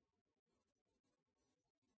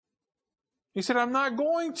 He said, I'm not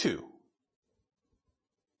going to.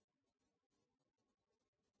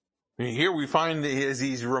 And here we find that as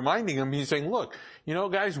he's reminding them, he's saying, look, you know,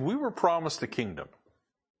 guys, we were promised a kingdom.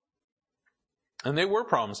 And they were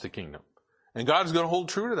promised a kingdom. And God's going to hold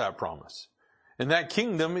true to that promise. And that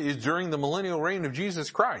kingdom is during the millennial reign of Jesus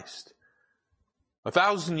Christ.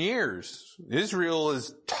 1,000 years. Israel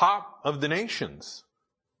is top of the nations.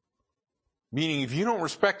 Meaning if you don't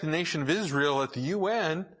respect the nation of Israel at the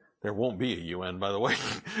UN, there won't be a UN, by the way,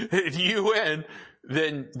 at the UN,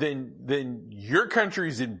 then your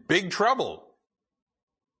country's in big trouble.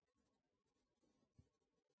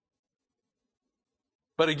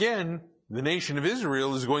 But again, the nation of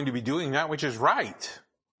Israel is going to be doing that which is right.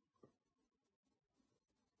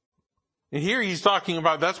 And here he's talking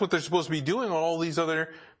about that's what they're supposed to be doing, all these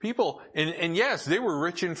other people. And yes, they were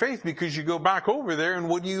rich in faith, because you go back over there and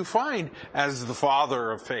what do you find as the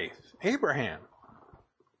father of faith? Abraham.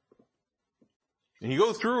 And you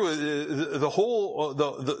go through the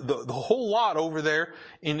whole lot over there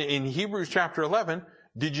in Hebrews chapter 11.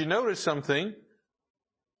 Did you notice something?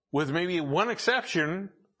 With maybe one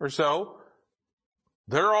exception or so,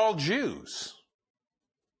 they're all Jews.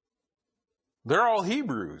 They're all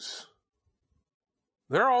Hebrews.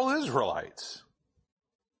 They're all Israelites.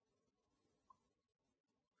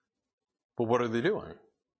 But what are they doing?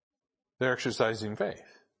 They're exercising faith.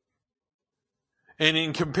 And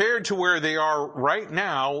in compared to where they are right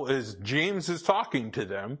now, as James is talking to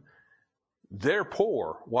them, they're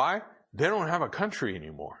poor. Why? They don't have a country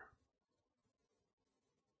anymore.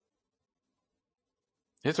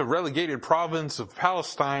 It's a relegated province of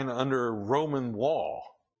Palestine under Roman law.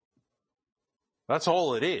 That's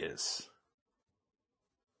all it is.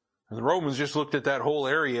 And the Romans just looked at that whole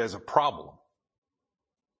area as a problem.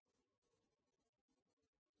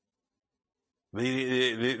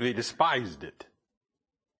 They despised it.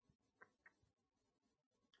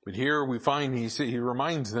 But here we find he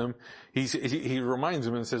reminds them, he reminds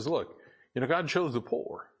them and says, look, you know, God chose the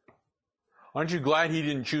poor. Aren't you glad he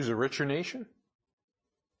didn't choose a richer nation?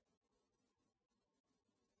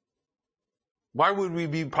 Why would we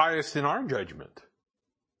be pious in our judgment?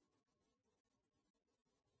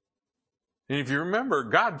 And if you remember,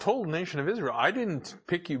 God told the nation of Israel, I didn't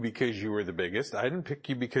pick you because you were the biggest. I didn't pick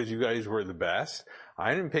you because you guys were the best.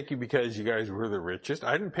 I didn't pick you because you guys were the richest.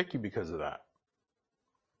 I didn't pick you because of that.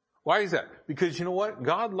 Why is that? Because you know what?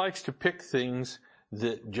 God likes to pick things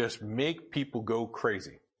that just make people go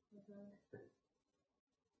crazy.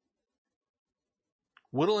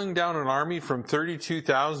 Whittling down an army from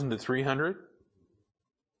 32,000 to 300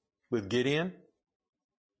 with Gideon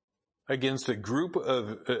against against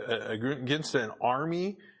an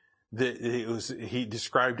army that he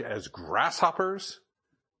described as grasshoppers.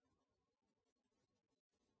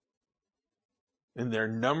 And their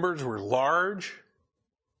numbers were large.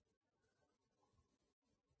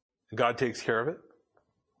 God takes care of it.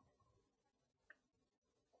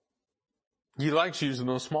 He likes using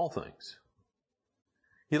those small things.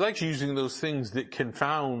 He likes using those things that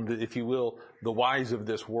confound, if you will, the wise of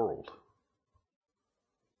this world.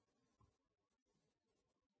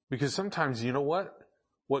 Because sometimes, you know what?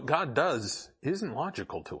 What God does isn't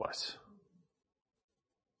logical to us.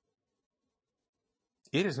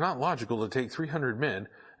 It is not logical to take 300 men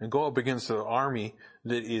and go up against an army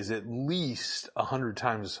that is at least 100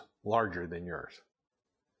 times larger than yours.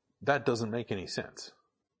 That doesn't make any sense.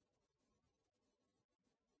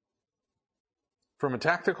 From a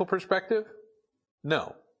tactical perspective,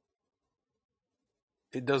 no.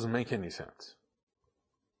 It doesn't make any sense.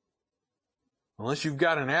 Unless you've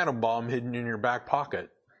got an atom bomb hidden in your back pocket.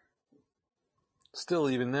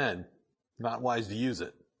 Still, even then, not wise to use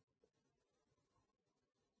it.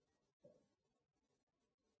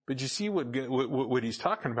 But you see what he's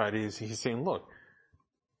talking about is he's saying, look,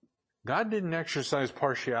 God didn't exercise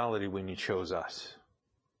partiality when he chose us.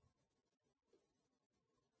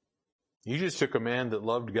 He just took a man that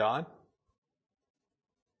loved God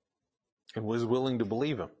and was willing to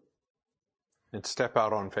believe him and step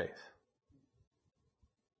out on faith.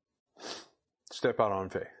 Step out on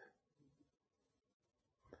faith.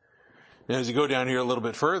 Now, as you go down here a little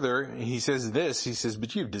bit further, he says this, he says,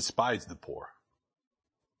 but you've despised the poor.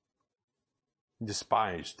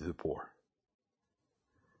 Despised the poor.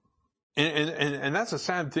 And that's a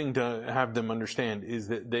sad thing to have them understand, is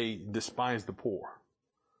that they despise the poor.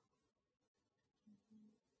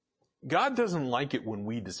 God doesn't like it when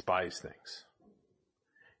we despise things.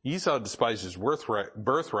 Esau despised his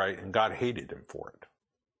birthright, and God hated him for it.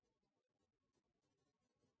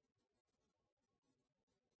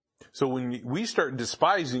 So when we start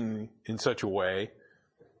despising in such a way,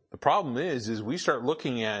 the problem is we start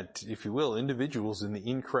looking at, if you will, individuals in the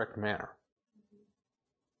incorrect manner.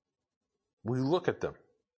 We look at them.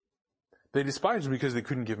 They despised him because they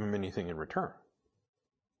couldn't give him anything in return.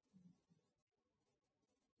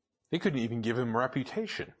 They couldn't even give him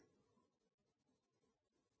reputation.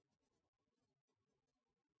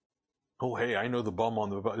 Oh, hey, I know the bum on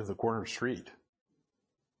the corner street.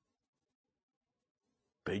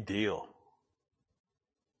 Big deal.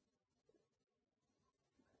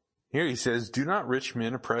 Here he says, do not rich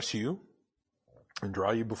men oppress you and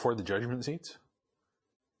draw you before the judgment seats?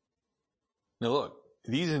 Now look,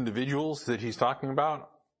 these individuals that he's talking about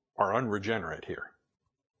are unregenerate here.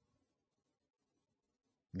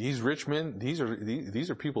 These rich men, these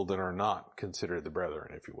are people that are not considered the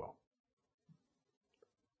brethren, if you will.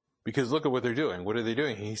 Because look at what they're doing. What are they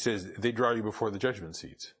doing? He says, they draw you before the judgment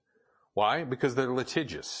seats. Why? Because they're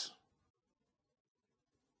litigious.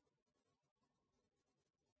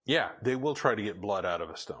 Yeah, they will try to get blood out of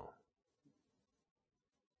a stone.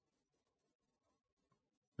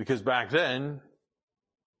 Because back then,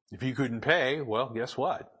 if you couldn't pay, well, guess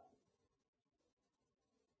what?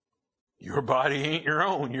 Your body ain't your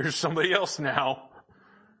own. You're somebody else now.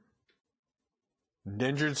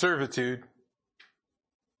 Indentured servitude. It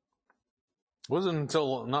wasn't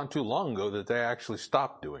until not too long ago that they actually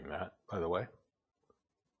stopped doing that, by the way.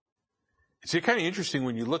 It's kind of interesting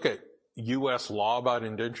when you look at U.S. law about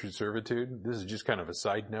indentured servitude. This is just kind of a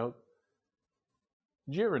side note.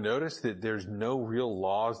 Did you ever notice that there's no real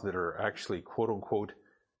laws that are actually, quote unquote,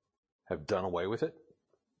 have done away with it?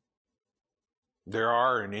 There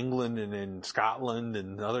are in England and in Scotland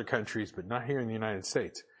and other countries, but not here in the United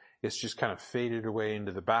States. It's just kind of faded away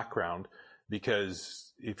into the background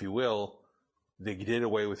because, if you will, they did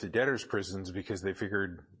away with the debtors' prisons because they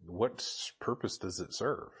figured, what purpose does it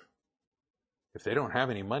serve? If they don't have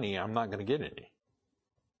any money, I'm not going to get any.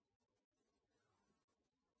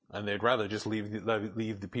 And they'd rather just leave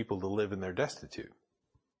the people to live in their destitute.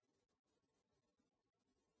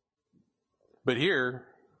 But here,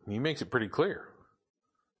 he makes it pretty clear.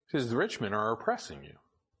 He says the rich men are oppressing you.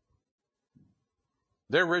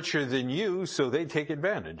 They're richer than you, so they take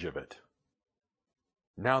advantage of it.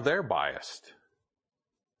 Now they're biased.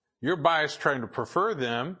 You're biased trying to prefer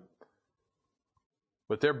them,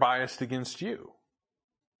 but they're biased against you.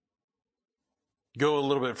 Go a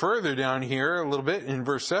little bit further down here, a little bit in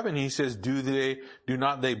verse 7, he says, do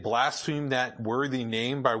not they blaspheme that worthy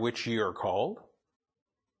name by which ye are called?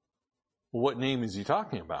 Well, what name is he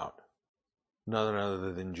talking about? None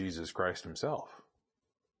other than Jesus Christ himself.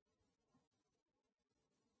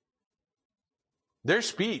 Their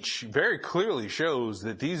speech very clearly shows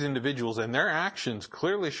that these individuals, and their actions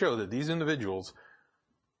clearly show that these individuals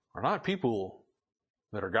are not people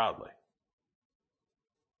that are godly.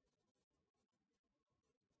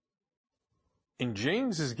 And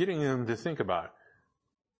James is getting them to think about,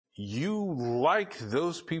 you like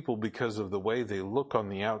those people because of the way they look on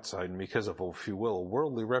the outside and because of, if you will, a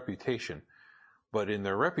worldly reputation. But in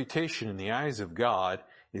their reputation in the eyes of God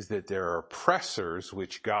is that they're oppressors,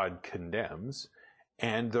 which God condemns,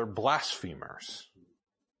 and they're blasphemers.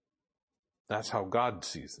 That's how God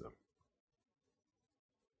sees them.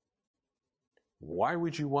 Why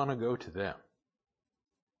would you want to go to them?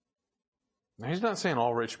 Now, he's not saying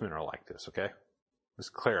all rich men are like this, okay? Let's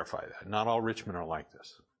clarify that. Not all rich men are like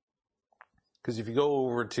this. Because if you go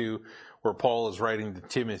over to where Paul is writing to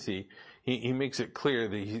Timothy, he makes it clear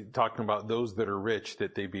that he's talking about those that are rich,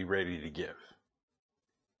 that they be ready to give.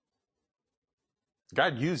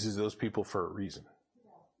 God uses those people for a reason.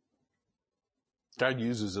 God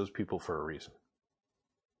uses those people for a reason.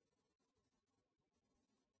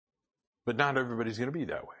 But not everybody's going to be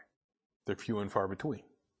that way. They're few and far between.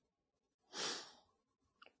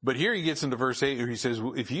 But here he gets into verse 8 where he says,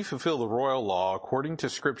 if you fulfill the royal law according to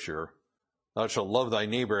Scripture, thou shalt love thy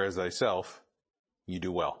neighbor as thyself, you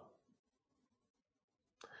do well.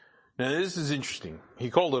 Now this is interesting. He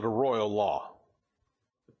called it a royal law.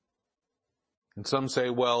 And some say,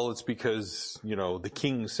 well, it's because, the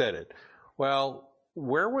king said it. Well,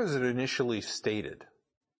 where was it initially stated?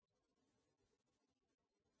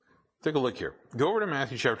 Take a look here. Go over to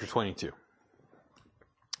Matthew chapter 22.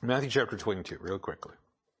 Matthew chapter 22, real quickly.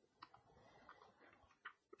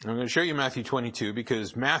 I'm going to show you Matthew 22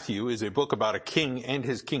 because Matthew is a book about a king and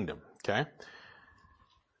his kingdom, okay?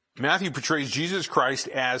 Matthew portrays Jesus Christ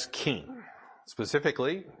as king.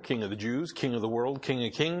 Specifically, king of the Jews, king of the world, king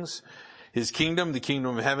of kings. His kingdom, the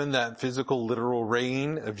kingdom of heaven, that physical, literal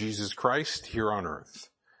reign of Jesus Christ here on earth.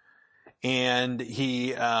 And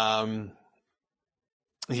he down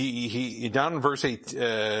in verse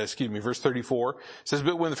 34, says,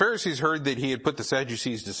 but when the Pharisees heard that he had put the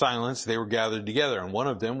Sadducees to silence, they were gathered together. And one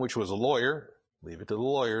of them, which was a lawyer, leave it to the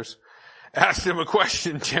lawyers, asked him a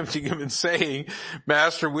question, tempting him and saying,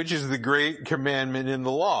 Master, which is the great commandment in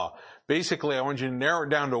the law? Basically, I want you to narrow it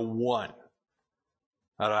down to one.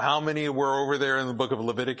 Out of how many were over there in the book of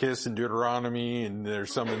Leviticus and Deuteronomy, and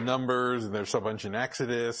there's some in Numbers, and there's a bunch in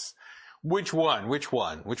Exodus. Which one? Which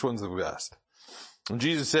one's the best? And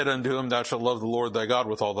Jesus said unto him, Thou shalt love the Lord thy God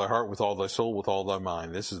with all thy heart, with all thy soul, with all thy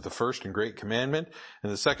mind. This is the first and great commandment.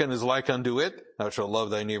 And the second is like unto it. Thou shalt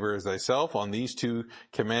love thy neighbor as thyself. On these two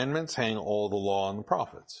commandments hang all the law and the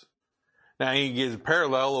prophets. Now he gives a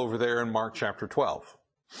parallel over there in Mark chapter 12.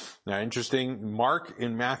 Now interesting, Mark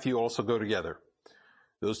and Matthew also go together.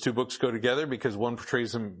 Those two books go together because one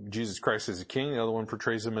portrays him, Jesus Christ, as a king, the other one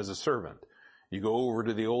portrays him as a servant. You go over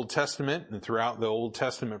to the Old Testament, and throughout the Old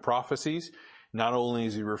Testament prophecies, not only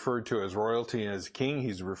is he referred to as royalty and as king,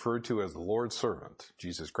 he's referred to as the Lord's servant.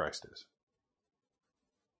 Jesus Christ is.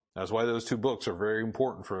 That's why those two books are very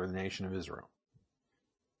important for the nation of Israel.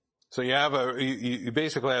 So you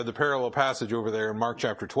basically have the parallel passage over there in Mark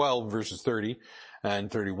chapter 12, verses 30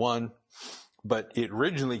 and 31. But it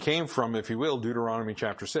originally came from, if you will, Deuteronomy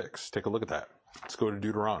chapter 6. Take a look at that. Let's go to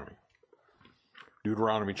Deuteronomy.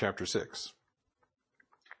 Deuteronomy chapter 6.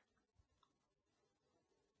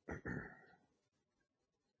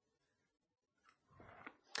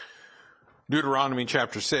 Deuteronomy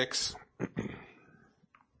chapter 6.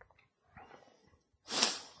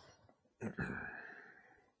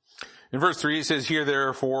 In verse 3 it says, Hear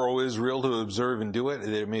therefore, O Israel, to observe and do it,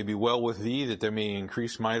 that it may be well with thee, that there may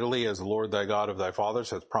increase mightily, as the Lord thy God of thy fathers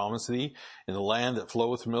hath promised thee, in the land that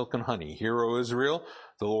floweth milk and honey. Hear, O Israel,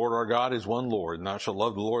 the Lord our God is one Lord, and thou shalt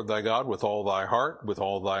love the Lord thy God with all thy heart, with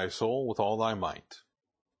all thy soul, with all thy might.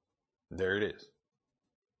 There it is.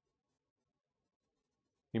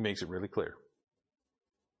 He makes it really clear.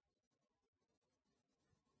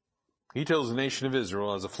 He tells the nation of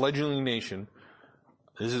Israel, as a fledgling nation,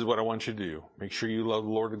 this is what I want you to do. Make sure you love the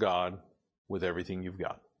Lord God with everything you've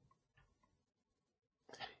got.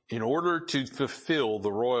 In order to fulfill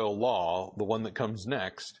the royal law, the one that comes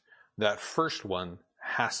next, that first one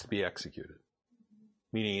has to be executed.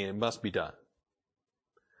 Meaning it must be done.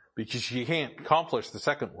 Because you can't accomplish the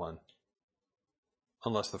second one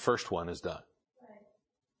unless the first one is done.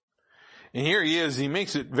 And here he is, he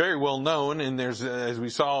makes it very well known, and there's, as we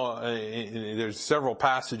saw, there's several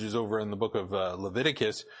passages over in the book of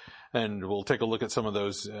Leviticus, and we'll take a look at some of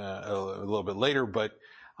those a little bit later, but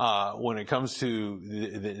when it comes to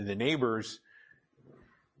the neighbors,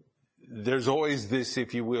 there's always this,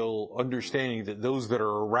 if you will, understanding that those that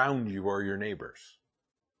are around you are your neighbors.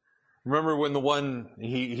 Remember when the one,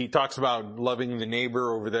 he talks about loving the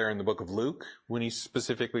neighbor over there in the book of Luke, when he's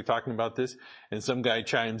specifically talking about this, and some guy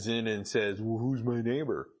chimes in and says, well, who's my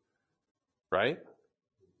neighbor? Right?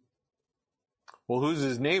 Well, who's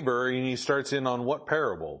his neighbor? And he starts in on what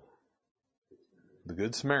parable? The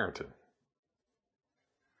Good Samaritan.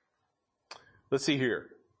 Let's see here.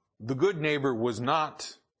 The good neighbor was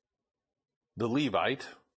not the Levite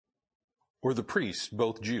or the priest,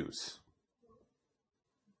 both Jews,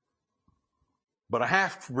 but a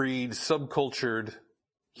half-breed, subcultured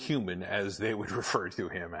human, as they would refer to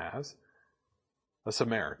him as, a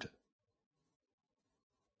Samaritan.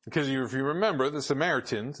 Because if you remember, the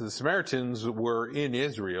Samaritans were in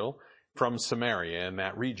Israel from Samaria in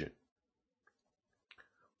that region.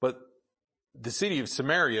 But the city of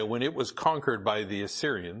Samaria, when it was conquered by the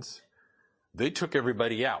Assyrians, they took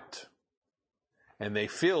everybody out. And they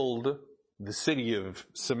filled the city of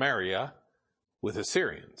Samaria with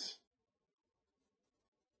Assyrians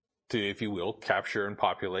to, if you will, capture and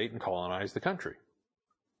populate and colonize the country.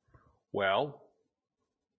 Well,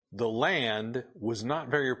 the land was not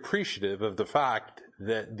very appreciative of the fact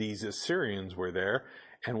that these Assyrians were there,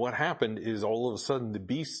 and what happened is all of a sudden the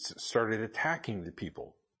beasts started attacking the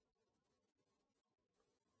people.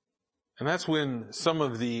 And that's when some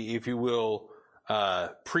of the, if you will,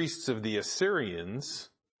 priests of the Assyrians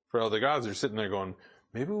for other gods are sitting there going,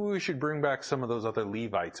 maybe we should bring back some of those other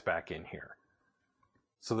Levites back in here,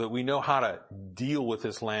 so that we know how to deal with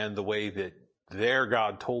this land the way that their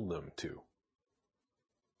God told them to.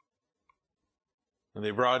 And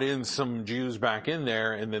they brought in some Jews back in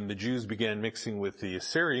there, and then the Jews began mixing with the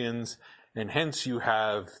Assyrians, and hence you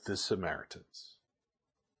have the Samaritans.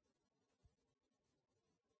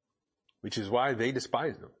 Which is why they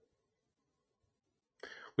despise them.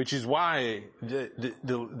 Which is why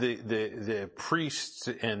the priests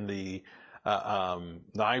and the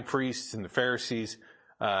high priests and the Pharisees,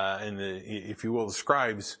 and if you will, the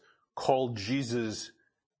scribes called Jesus,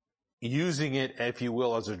 using it, if you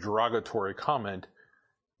will, as a derogatory comment,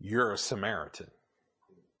 you're a Samaritan.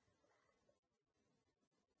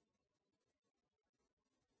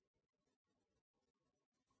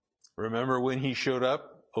 Remember when he showed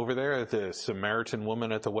up over there at the Samaritan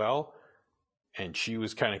woman at the well, and she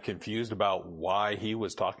was kind of confused about why he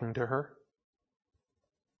was talking to her?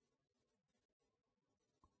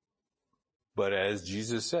 But as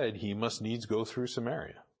Jesus said, he must needs go through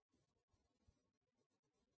Samaria.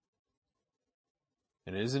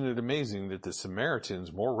 And isn't it amazing that the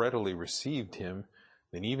Samaritans more readily received him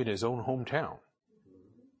than even his own hometown?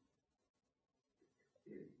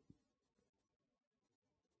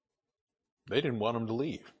 They didn't want him to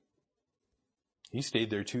leave. He stayed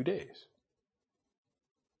there 2 days.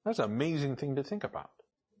 That's an amazing thing to think about.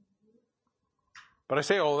 But I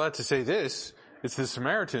say all that to say this, it's the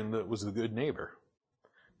Samaritan that was the good neighbor.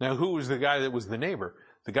 Now, who was the guy that was the neighbor?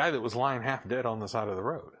 The guy that was lying half dead on the side of the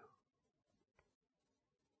road.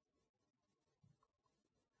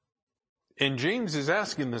 And James is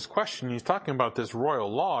asking this question. He's talking about this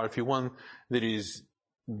royal law, if you one that is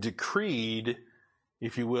decreed,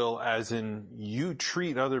 if you will, as in you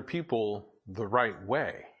treat other people the right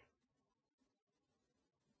way.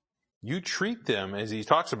 You treat them, as he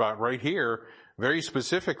talks about right here, very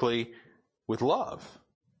specifically with love.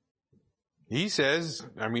 He says,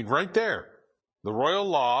 right there, the royal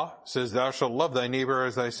law says, thou shalt love thy neighbor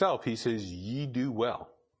as thyself. He says, ye do well.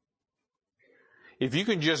 If you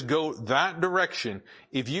can just go that direction,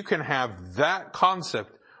 if you can have that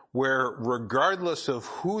concept where regardless of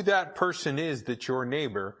who that person is that's your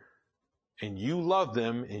neighbor, and you love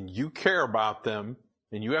them and you care about them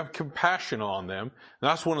and you have compassion on them,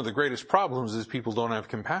 that's one of the greatest problems is people don't have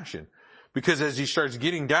compassion. Because as he starts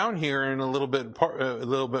getting down here and a little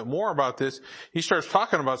bit more about this, he starts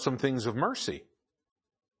talking about some things of mercy.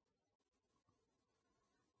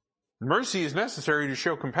 Mercy is necessary to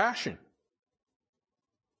show compassion.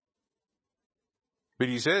 But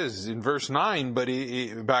he says in verse 9,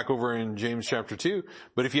 back over in James chapter 2,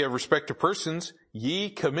 but if ye have respect to persons, ye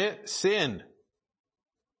commit sin.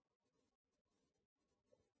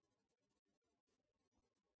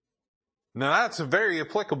 Now that's very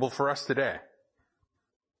applicable for us today.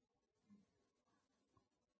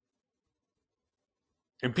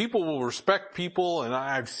 And people will respect people, and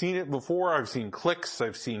I've seen it before. I've seen cliques,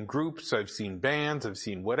 I've seen groups, I've seen bands, I've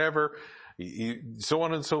seen whatever, so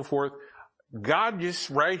on and so forth. God just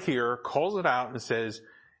right here calls it out and says,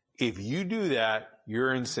 if you do that,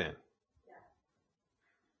 you're in sin.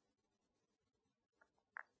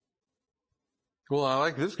 Well, I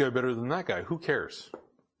like this guy better than that guy. Who cares?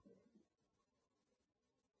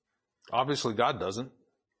 Obviously, God doesn't.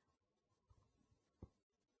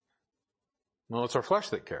 Well, it's our flesh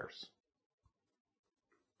that cares.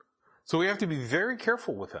 So we have to be very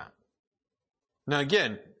careful with that. Now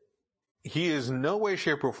again, he is no way,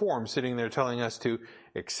 shape, or form sitting there telling us to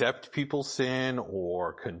accept people's sin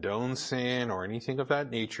or condone sin or anything of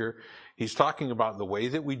that nature. He's talking about the way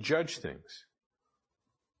that we judge things.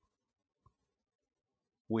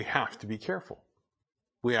 We have to be careful.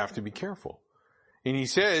 We have to be careful. And he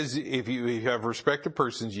says, if you have respect to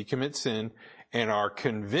persons, you commit sin and are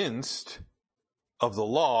convinced of the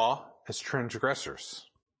law as transgressors.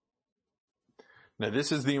 Now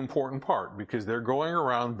this is the important part because they're going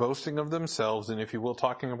around boasting of themselves and, if you will,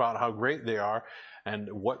 talking about how great they are and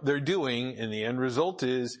what they're doing, and the end result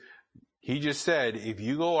is, he just said, if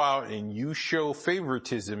you go out and you show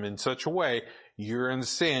favoritism in such a way, you're in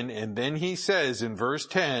sin. And then he says in verse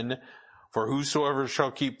 10, for whosoever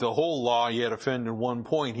shall keep the whole law yet offend in one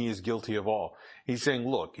point, he is guilty of all. He's saying,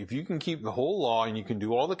 look, if you can keep the whole law and you can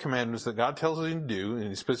do all the commandments that God tells you to do,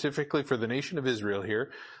 and specifically for the nation of Israel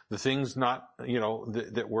here, the things not,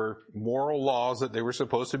 that were moral laws that they were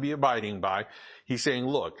supposed to be abiding by, he's saying,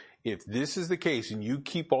 look, if this is the case and you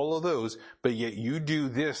keep all of those, but yet you do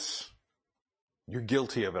this, you're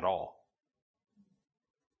guilty of it all.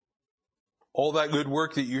 All that good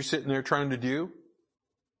work that you're sitting there trying to do,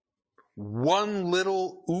 one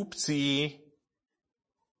little oopsie,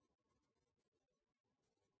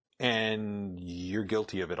 and you're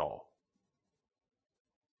guilty of it all.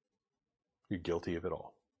 You're guilty of it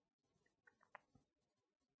all.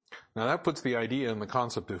 Now that puts the idea and the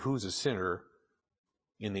concept of who's a sinner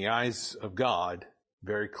in the eyes of God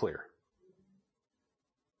very clear.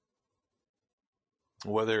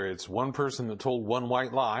 Whether it's one person that told one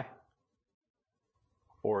white lie,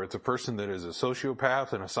 or it's a person that is a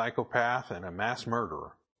sociopath and a psychopath and a mass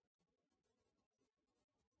murderer.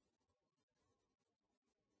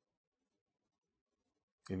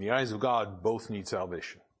 In the eyes of God, both need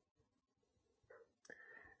salvation.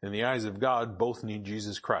 In the eyes of God, both need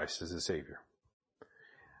Jesus Christ as a Savior.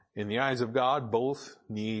 In the eyes of God, both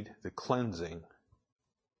need the cleansing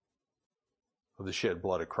of the shed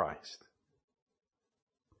blood of Christ.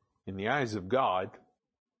 In the eyes of God,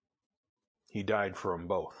 He died for them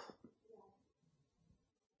both.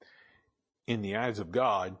 In the eyes of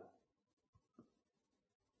God,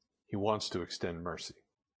 he wants to extend mercy.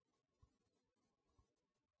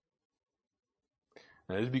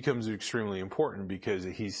 Now, this becomes extremely important because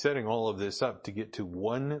he's setting all of this up to get to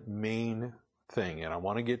one main thing. And I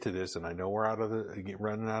want to get to this, and I know we're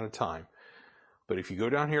running out of time. But if you go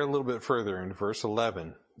down here a little bit further in verse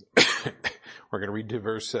 11, we're going to read to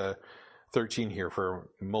verse 13 here for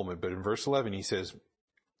a moment. But in verse 11, he says,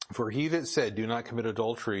 "For he that said, do not commit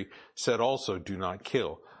adultery, said also, do not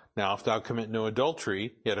kill. Now, if thou commit no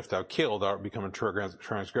adultery, yet if thou kill, thou art become a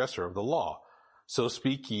transgressor of the law. So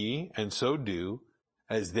speak ye, and so do,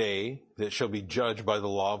 as they that shall be judged by the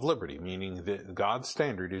law of liberty," meaning that God's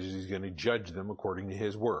standard is he's going to judge them according to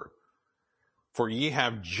his word. For ye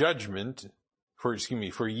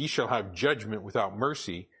shall have judgment without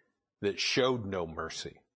mercy that showed no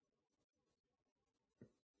mercy.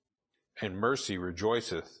 And mercy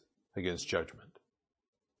rejoiceth against judgment.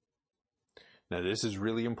 Now this is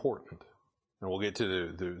really important. And we'll get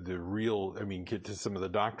to get to some of the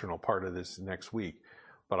doctrinal part of this next week.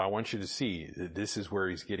 But I want you to see that this is where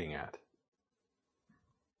he's getting at.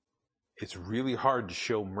 It's really hard to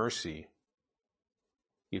show mercy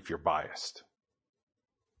if you're biased.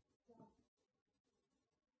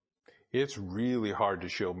 It's really hard to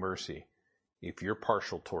show mercy if you're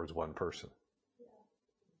partial towards one person.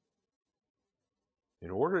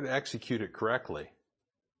 In order to execute it correctly,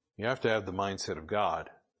 you have to have the mindset of God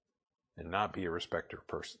and not be a respecter of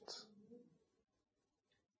persons.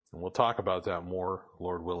 And we'll talk about that more,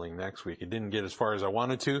 Lord willing, next week. It didn't get as far as I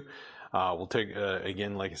wanted to. We'll take,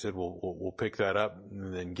 again, like I said, we'll pick that up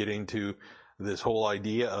and then get into this whole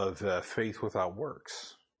idea of faith without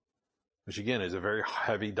works, which again is a very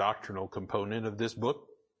heavy doctrinal component of this book.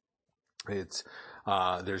 It's,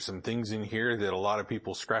 there's some things in here that a lot of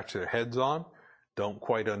people scratch their heads on, don't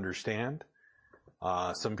quite understand.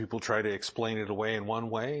 Some people try to explain it away in one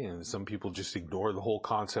way, and some people just ignore the whole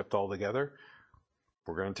concept altogether.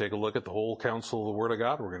 We're going to take a look at the whole counsel of the Word of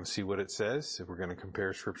God. We're going to see what it says. We're going to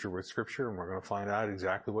compare Scripture with Scripture, and we're going to find out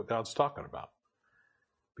exactly what God's talking about.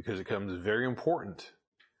 Because it becomes very important.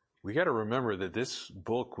 We got to remember that this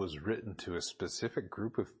book was written to a specific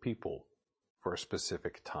group of people for a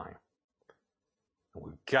specific time. And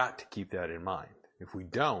we've got to keep that in mind. If we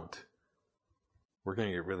don't, we're going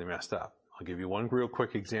to get really messed up. I'll give you one real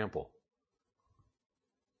quick example.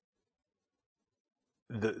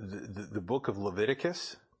 The book of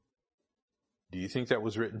Leviticus, do you think that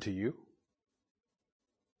was written to you?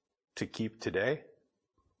 To keep today?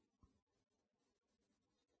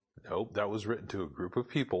 Nope, that was written to a group of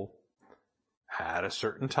people at a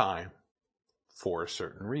certain time for a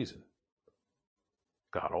certain reason.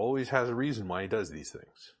 God always has a reason why he does these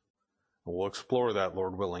things. And we'll explore that,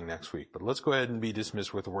 Lord willing, next week. But let's go ahead and be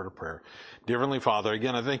dismissed with a word of prayer. Dear Heavenly Father,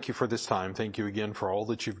 again, I thank you for this time. Thank you again for all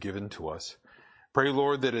that you've given to us. Pray,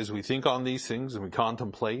 Lord, that as we think on these things and we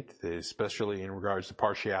contemplate, especially in regards to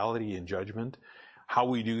partiality and judgment, how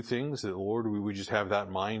we do things, that, Lord, we would just have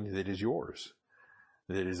that mind that is yours,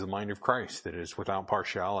 that is the mind of Christ, that is without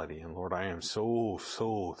partiality. And, Lord, I am so,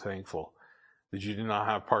 so thankful that you did not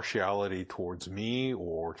have partiality towards me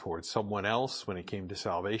or towards someone else when it came to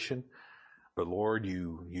salvation. But, Lord,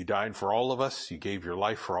 you died for all of us. You gave your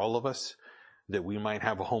life for all of us, that we might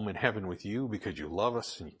have a home in heaven with you because you love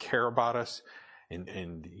us and you care about us.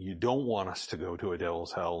 And you don't want us to go to a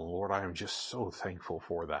devil's hell. And Lord, I am just so thankful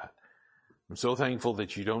for that. I'm so thankful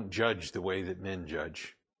that you don't judge the way that men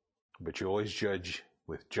judge, but you always judge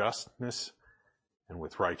with justness and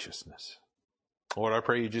with righteousness. Lord, I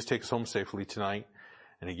pray you just take us home safely tonight.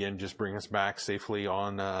 And again, just bring us back safely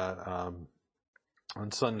on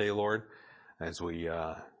Sunday, Lord, as we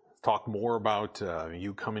talk more about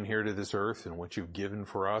you coming here to this earth and what you've given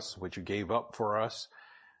for us, what you gave up for us,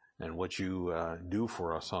 and what you do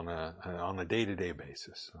for us on a day-to-day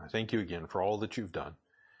basis. I thank you again for all that you've done.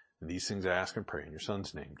 And these things I ask and pray in your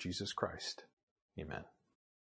Son's name, Jesus Christ. Amen.